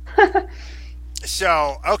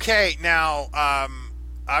 So okay, now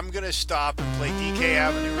I'm gonna stop and play DK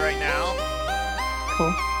Avenue right now.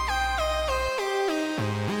 Cool.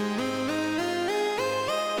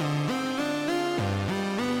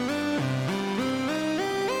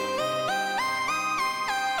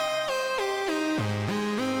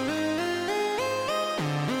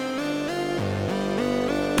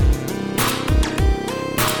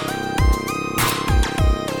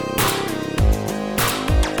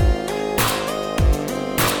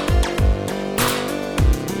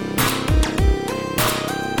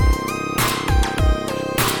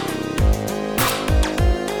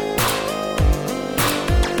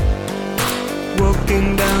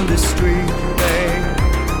 Walking down the street, babe,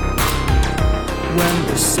 when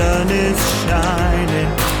the sun is shining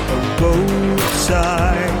on both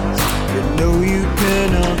sides, you know you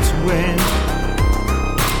cannot win.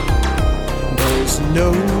 There's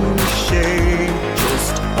no shade,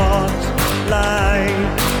 just hot light.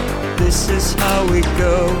 This is how we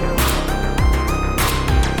go.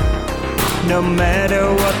 No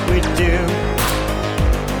matter what we do,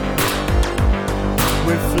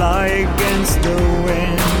 we fly against the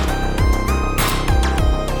wind.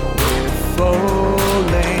 We're falling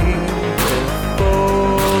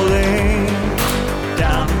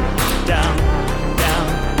down, down, down.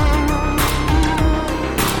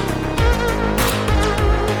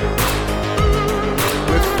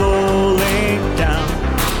 We're falling down,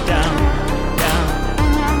 down, down.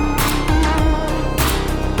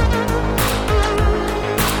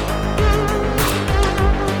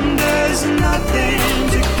 There's nothing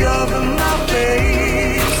to cover my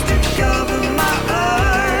face, to cover my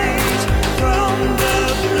eyes from the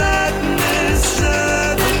blackness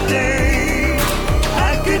of the day.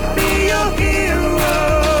 I could be your hero,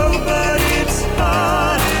 but it's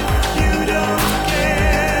hard if you don't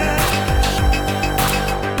care.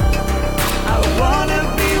 I wanna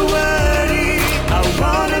be wordy, I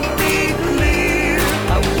wanna be clear,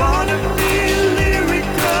 I wanna be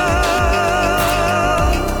lyrical.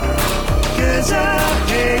 'Cause I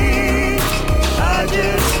hate, I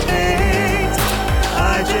just hate,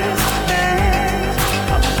 I just hate.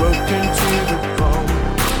 I'm broken to the bone.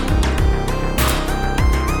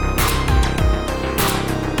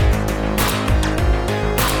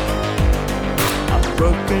 I'm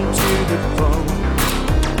broken to the bone.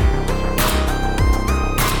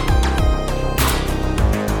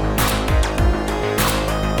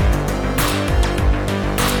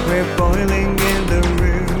 We're boiling in the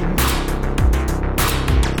room.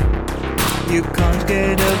 You can't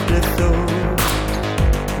get up the thought,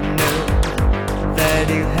 no, that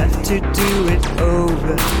you have to do it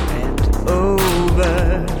over and over.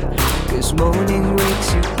 'Cause morning wakes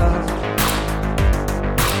you up.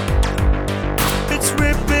 It's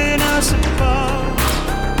ripping us apart.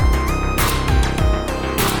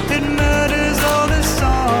 It murders all the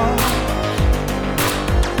songs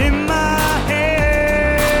in my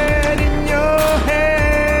head, in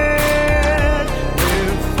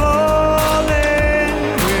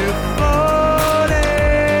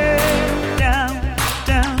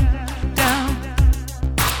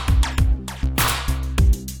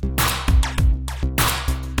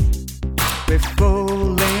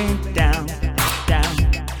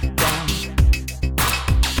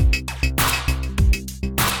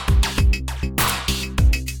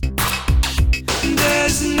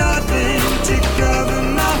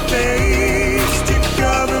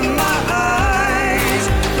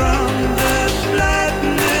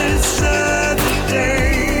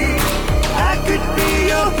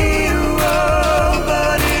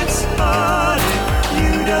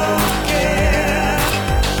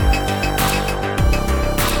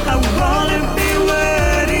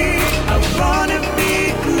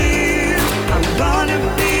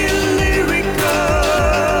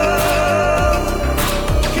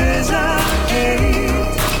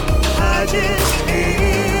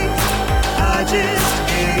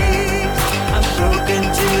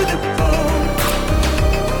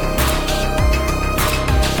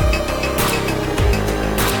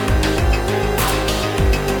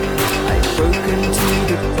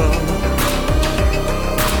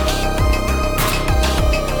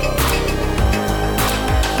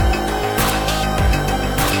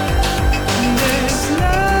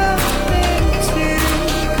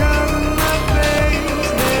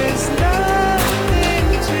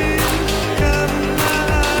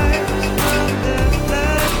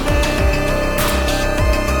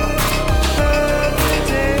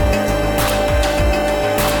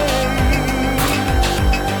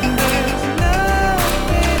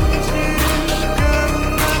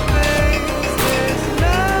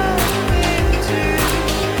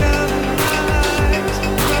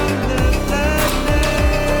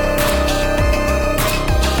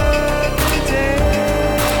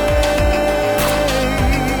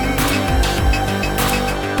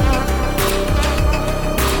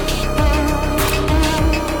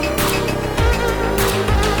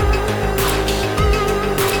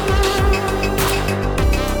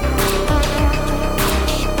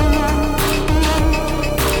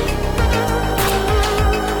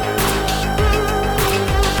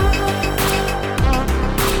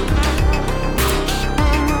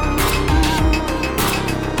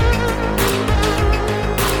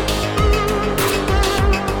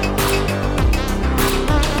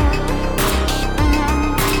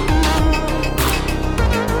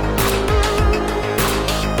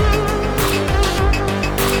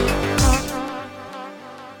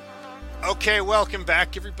Okay, welcome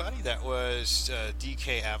back, everybody. That was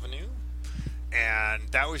DK Avenue. And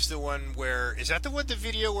that was the one where... Is that the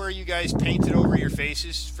video where you guys painted over your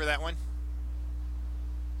faces for that one?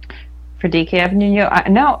 For DK Avenue?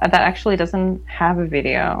 No, that actually doesn't have a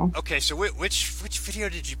video. Okay, so which video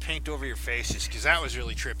did you paint over your faces? Because that was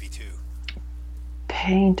really trippy, too.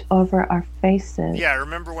 Paint over our faces. Yeah,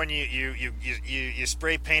 remember when you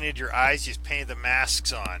spray painted your eyes? You painted the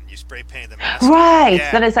masks on. You spray painted the masks. Right.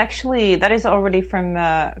 Yeah. That is already from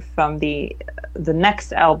the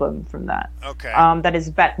next album from that. Okay. That is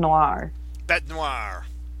Bête Noire. Bête Noire.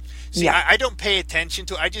 See, Yeah. I don't pay attention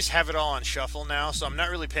to. I just have it all on shuffle now, so I'm not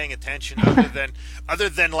really paying attention other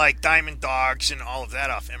than like Diamond Dogs and all of that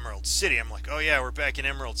off Emerald City. I'm like, oh yeah, we're back in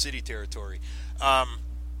Emerald City territory.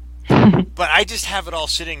 But I just have it all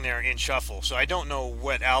sitting there in shuffle, so I don't know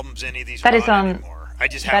what albums any of these are on anymore. I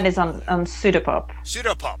just have that is on Pseudopop.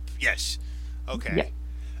 Pseudopop, yes. Okay. Yeah.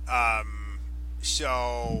 And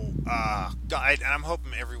I'm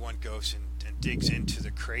hoping everyone goes and digs into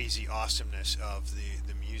the crazy awesomeness of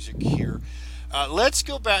the music here. Let's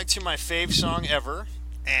go back to my fave song ever,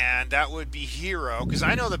 and that would be Hero, because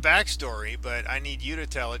I know the backstory, but I need you to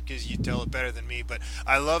tell it because you tell it better than me. But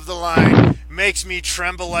I love the line, makes me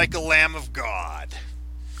tremble like a Lamb of God.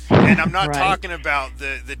 And I'm not talking about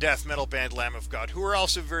the death metal band Lamb of God, who are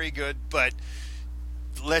also very good, but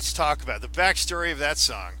let's talk about the backstory of that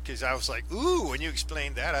song, because I was like, ooh, when you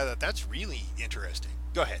explained that, I thought that's really interesting.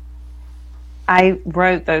 Go ahead. I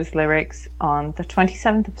wrote those lyrics on the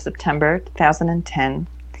 27th of September 2010.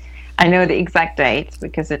 I know the exact date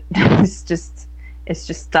because it's just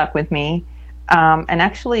stuck with me. And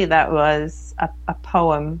actually, that was a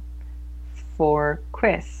poem for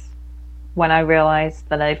Chris when I realized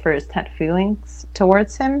that I first had feelings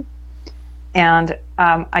towards him. And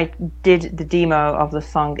I did the demo of the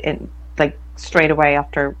song straight away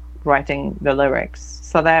after writing the lyrics.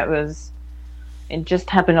 So it just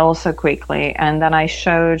happened all so quickly. And then I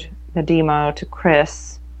showed the demo to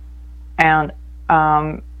Chris, and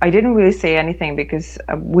I didn't really say anything because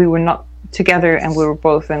we were not together, and we were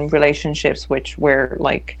both in relationships which were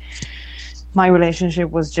like, my relationship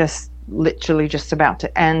was just literally just about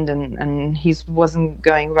to end, and his wasn't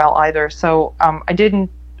going well either. So I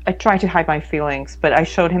tried to hide my feelings, but I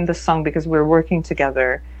showed him the song because we were working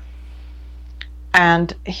together,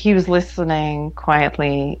 and he was listening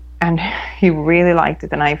quietly, and he really liked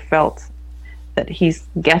it, and I felt that he's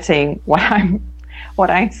getting what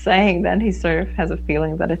I'm saying. Then he sort of has a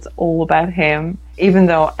feeling that it's all about him, even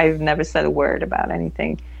though I've never said a word about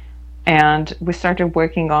anything. And we started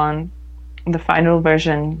working on the final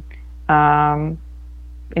version in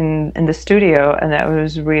the studio, and that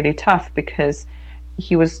was really tough because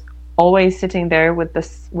he was always sitting there with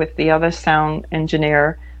the other sound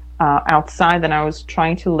engineer outside, and I was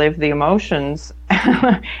trying to live the emotions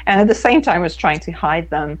and at the same time I was trying to hide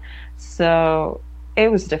them. So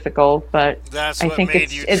it was difficult, but that's I what think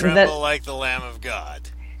made you tremble like the Lamb of God.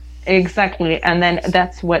 Exactly, and then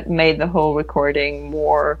that's what made the whole recording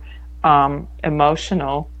more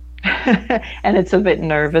emotional. And it's a bit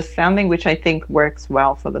nervous sounding, which I think works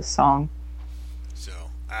well for the song. So,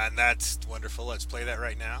 and that's wonderful. Let's play that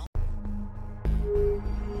right now.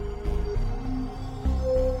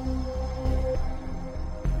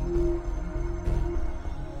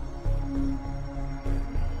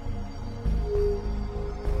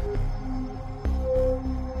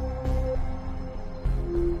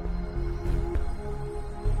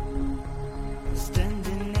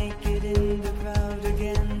 Standing naked in the crowd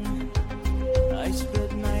again, I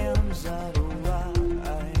spread my arms out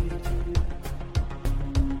wide.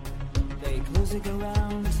 They closing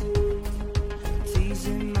around,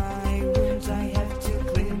 teasing my wounds. I have to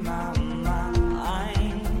clear my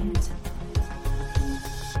mind.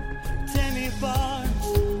 Tear me apart,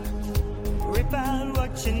 rip out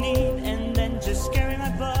what you need, and then just carry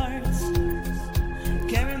my parts.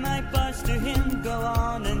 Carry my parts to him, go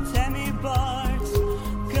on and tear me apart.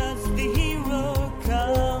 The hero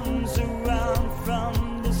comes around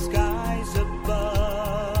from the skies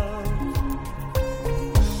above.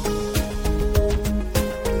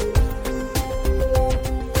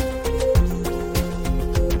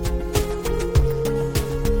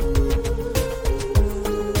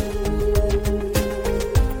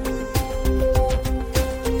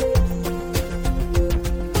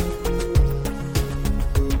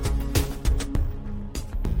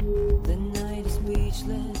 The night is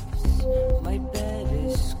speechless. My bed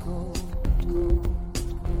is cold.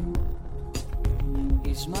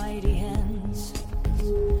 His mighty hands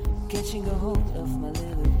catching a hold of my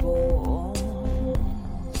little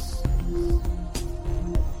bones.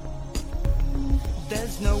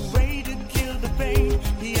 There's no way to get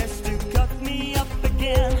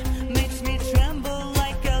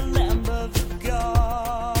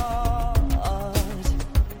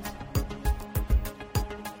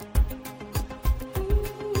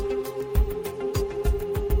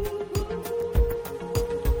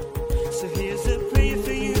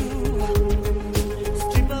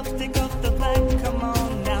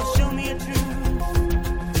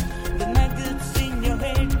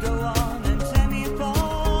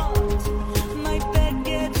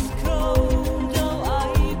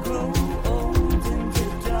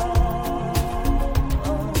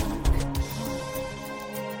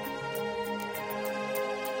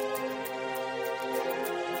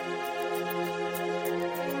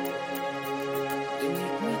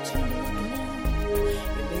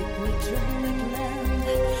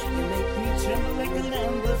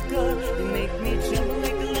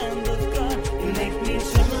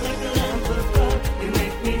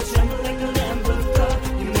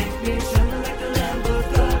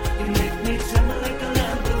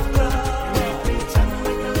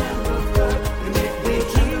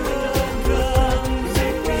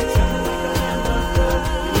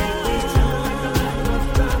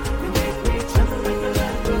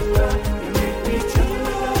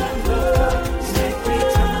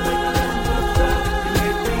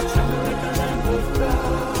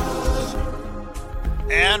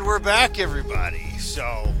And we're back, everybody. So,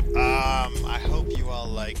 I hope you all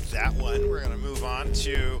liked that one. We're going to move on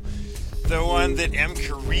to the one that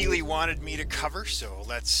Emka really wanted me to cover. So,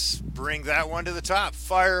 let's bring that one to the top.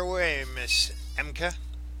 Fire away, Miss Emka.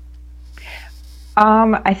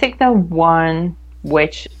 I think the one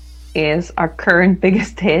which is our current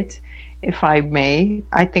biggest hit, if I may,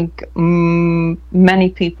 I think many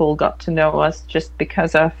people got to know us just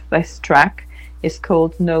because of this track, is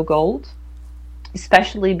called No Gold.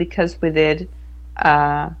 Especially because we did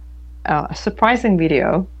a surprising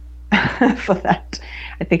video for that.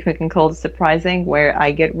 I think we can call it surprising, where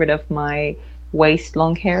I get rid of my waist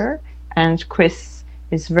long hair and Chris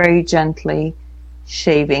is very gently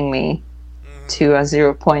shaving me to a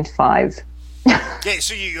 0.5. Yeah,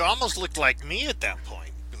 so you almost looked like me at that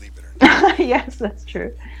point, believe it or not. Yes, that's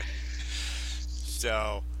true.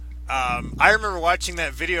 So, I remember watching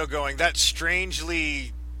that video going, that's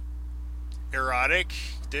strangely erotic.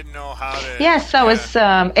 Didn't know how to. Yes, that was.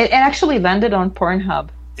 It actually landed on Pornhub.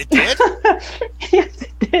 It did? Yes,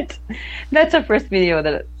 it did. That's the first video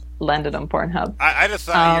that landed on Pornhub. I'd have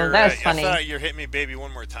thought that was funny. I thought your "Hit Me Baby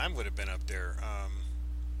One More Time" would have been up there.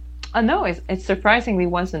 No, it surprisingly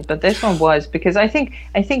wasn't, but this one was, because I think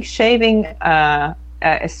shaving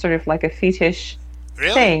is sort of like a fetish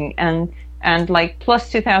thing, and like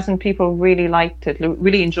plus 2,000 people really liked it,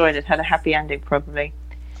 really enjoyed it, had a happy ending probably.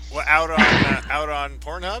 Well, out on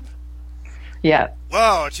Pornhub. Yeah.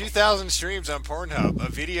 Whoa, 2,000 streams on Pornhub.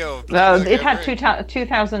 A video. It had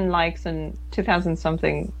 2,000 likes and 2,000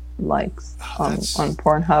 something likes on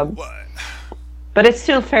Pornhub. What? But it's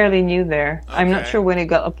still fairly new there. Okay. I'm not sure when it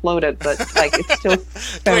got uploaded, but like it's still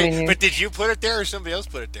fairly new. But did you put it there, or somebody else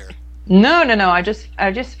put it there? No. I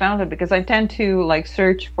just found it because I tend to like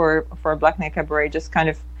search for Black Neck Cabaret. Just kind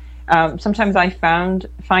of sometimes I find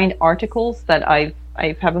articles that I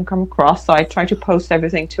haven't come across, so I try to post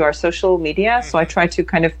everything to our social media. Mm-hmm. So I try to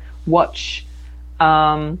kind of watch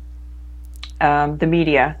the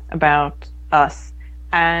media about us.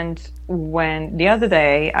 And when the other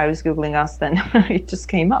day I was Googling us, then it just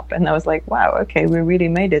came up, and I was like, wow, okay, we really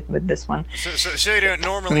made it with this one. So you don't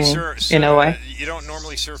normally serve, in a way. You don't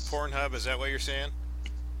normally surf Pornhub, is that what you're saying?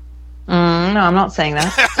 No, I'm not saying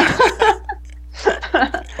that.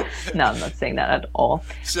 No, I'm not saying that at all.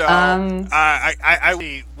 So,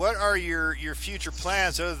 what are your future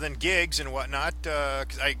plans other than gigs and whatnot?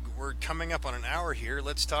 Because we're coming up on an hour here.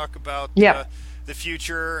 Let's talk about the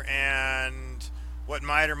future and what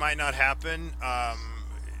might or might not happen.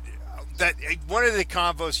 That one of the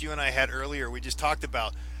convos you and I had earlier, we just talked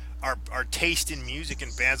about our taste in music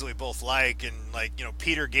and bands that we both like, and like, you know,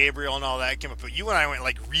 Peter Gabriel and all that came up. But you and I went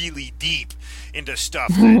like really deep into stuff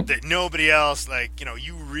that nobody else, like, you know,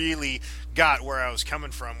 you really got where I was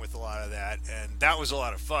coming from with a lot of that, and that was a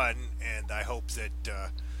lot of fun. And I hope that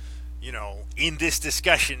you know, in this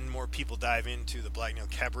discussion, more people dive into the Black Nail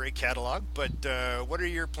Cabaret catalog. But what are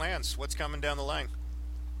your plans? What's coming down the line?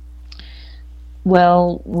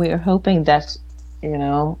 Well, we're hoping that, you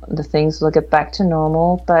know, the things will get back to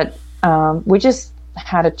normal. But we just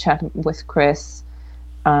had a chat with Chris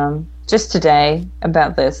just today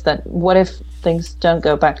about this, that what if things don't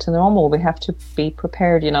go back to normal? We have to be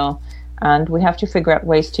prepared, you know, and we have to figure out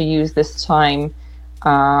ways to use this time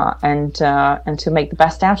and to make the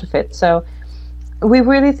best out of it. So we're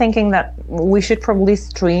really thinking that we should probably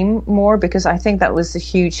stream more, because I think that was a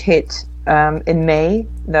huge hit in May,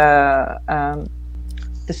 the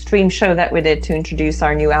stream show that we did to introduce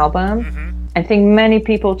our new album. Mm-hmm. I think many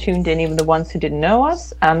people tuned in, even the ones who didn't know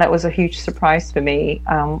us, and that was a huge surprise for me.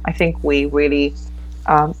 I think we really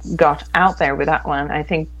got out there with that one. I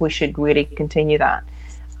think we should really continue that.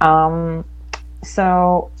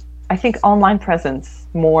 So I think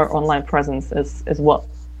more online presence is what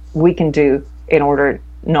we can do in order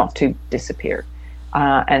not to disappear.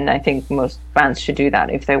 And I think most bands should do that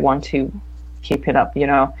if they want to keep it up, you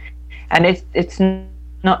know. And it's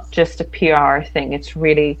not just a PR thing. It's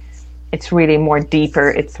really more deeper.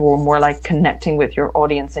 It's more like connecting with your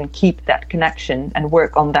audience and keep that connection and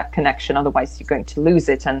work on that connection. Otherwise, you're going to lose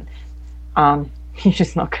it, and you're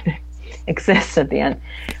just not going to exist at the end.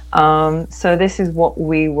 So this is what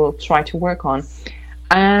we will try to work on.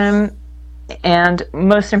 And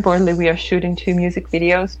most importantly, we are shooting 2 music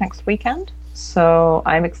videos next weekend. So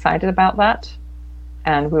I'm excited about that,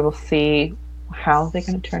 and we will see how they're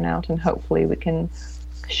going to turn out, and hopefully we can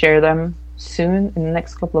share them soon in the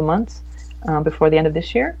next couple of months, before the end of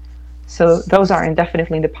this year. So those are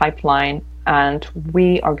definitely in the pipeline, and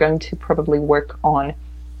we are going to probably work on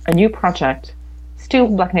a new project, still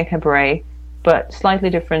Black Neck Cabaret, but slightly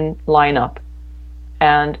different lineup,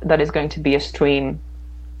 and that is going to be a stream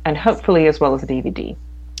and hopefully as well as a DVD.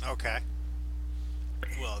 Okay.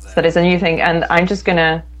 Well, So that is a new thing, and I'm just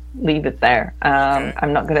gonna leave it there. Okay.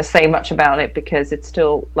 I'm not gonna say much about it because it's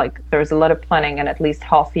still like there's a lot of planning and at least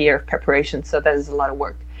half a year of preparation, so that is a lot of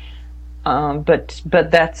work. But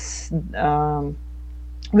that's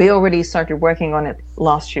we already started working on it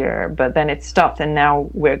last year, but then it stopped, and now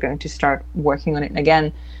we're going to start working on it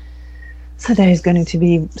again. So there is going to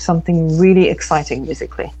be something really exciting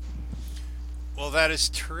musically. Well, that is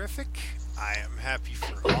terrific. I am happy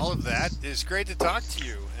for all of that. It's great to talk to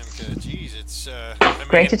you, Emke. Geez, it's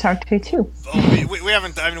Great to talk to you too. we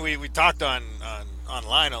haven't. I mean, we talked on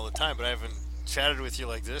online all the time, but I haven't chatted with you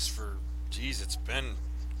like this for. Geez, it's been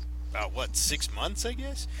about what 6 months, I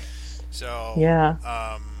guess. So Yeah.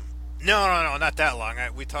 No, not that long.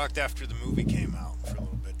 We talked after the movie came out for a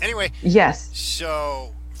little bit. Anyway, Yes.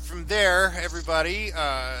 so from there, everybody,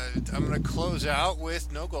 I'm going to close out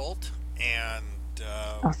with No Gold, and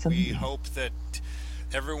Awesome. we hope that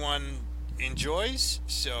everyone enjoys.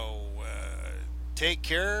 So take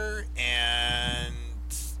care and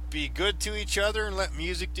be good to each other, and let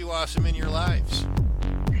music do awesome in your lives.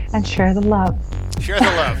 And share the love. Share the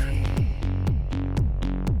love.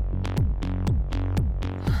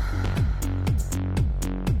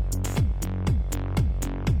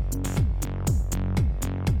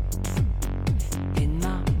 In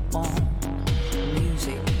my own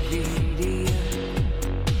music video,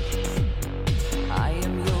 I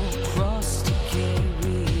am your cross to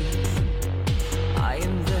carry. I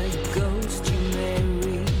am the ghost you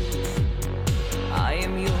marry. I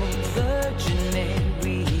am your Virgin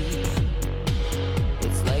Mary.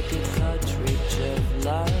 It's like a cartridge of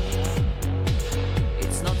love.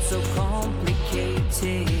 It's not so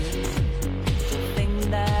complicated. Don't think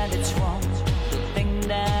that it's wrong. Don't think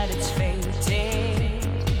that it's fated.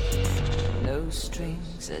 No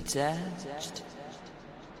strings attached.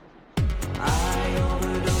 I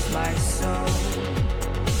overdose my soul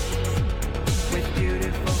with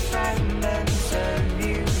beautiful fragments of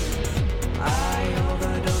you. I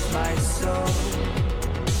overdose my soul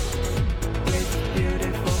with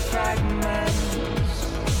beautiful fragments.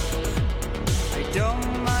 I don't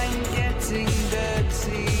mind getting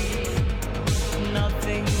dirty.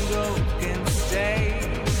 Nothing gold can stay.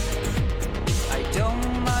 I don't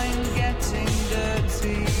mind getting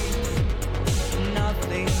dirty.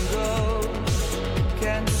 Nothing gold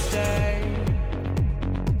can stay.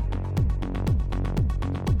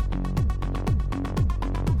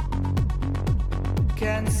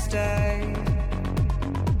 Can stay.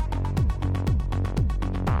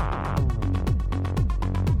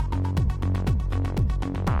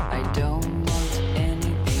 I don't want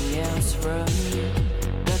anything else from you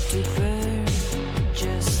but to burn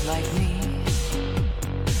just like me.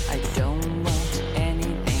 I don't want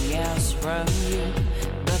anything else from you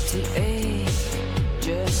but to ache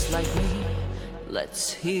just like me.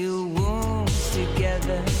 Let's heal wounds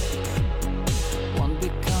together. One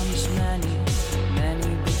becomes many,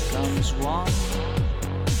 many becomes one.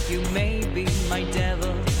 You may be my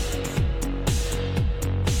devil.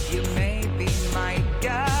 You may be my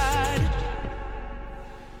God.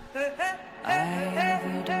 I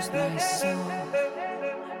overdose my soul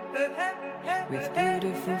with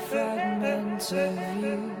beautiful fragments of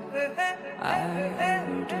you. I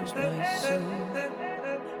overdose my soul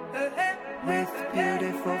with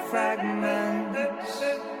beautiful fragments.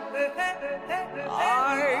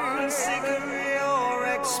 I'm sick of your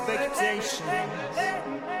expectations.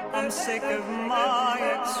 I'm sick of my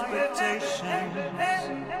expectations.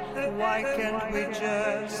 Why can't we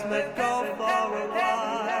just let go for a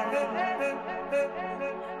while?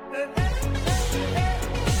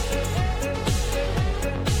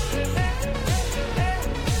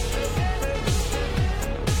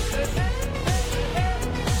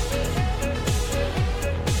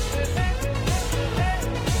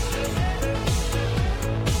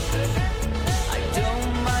 I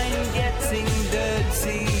don't mind getting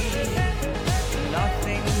dirty.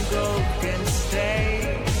 Nothing gold can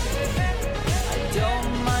stay. I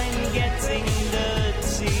don't mind getting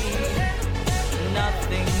dirty.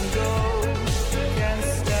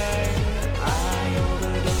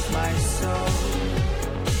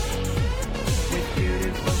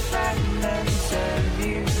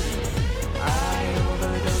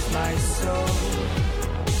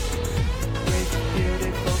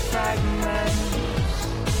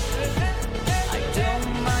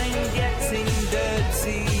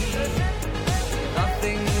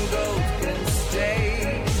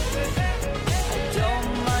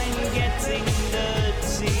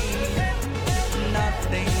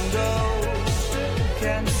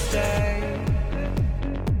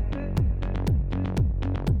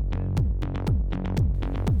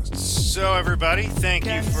 So, everybody, thank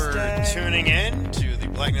you for tuning in to the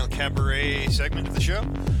Black Nail Cabaret segment of the show.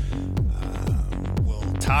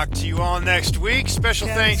 We'll talk to you all next week. Special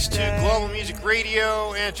thanks to Global Music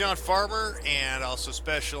Radio and John Farmer, and also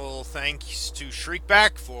special thanks to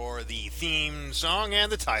Shriekback for the theme song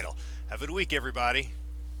and the title. Have a good week, everybody.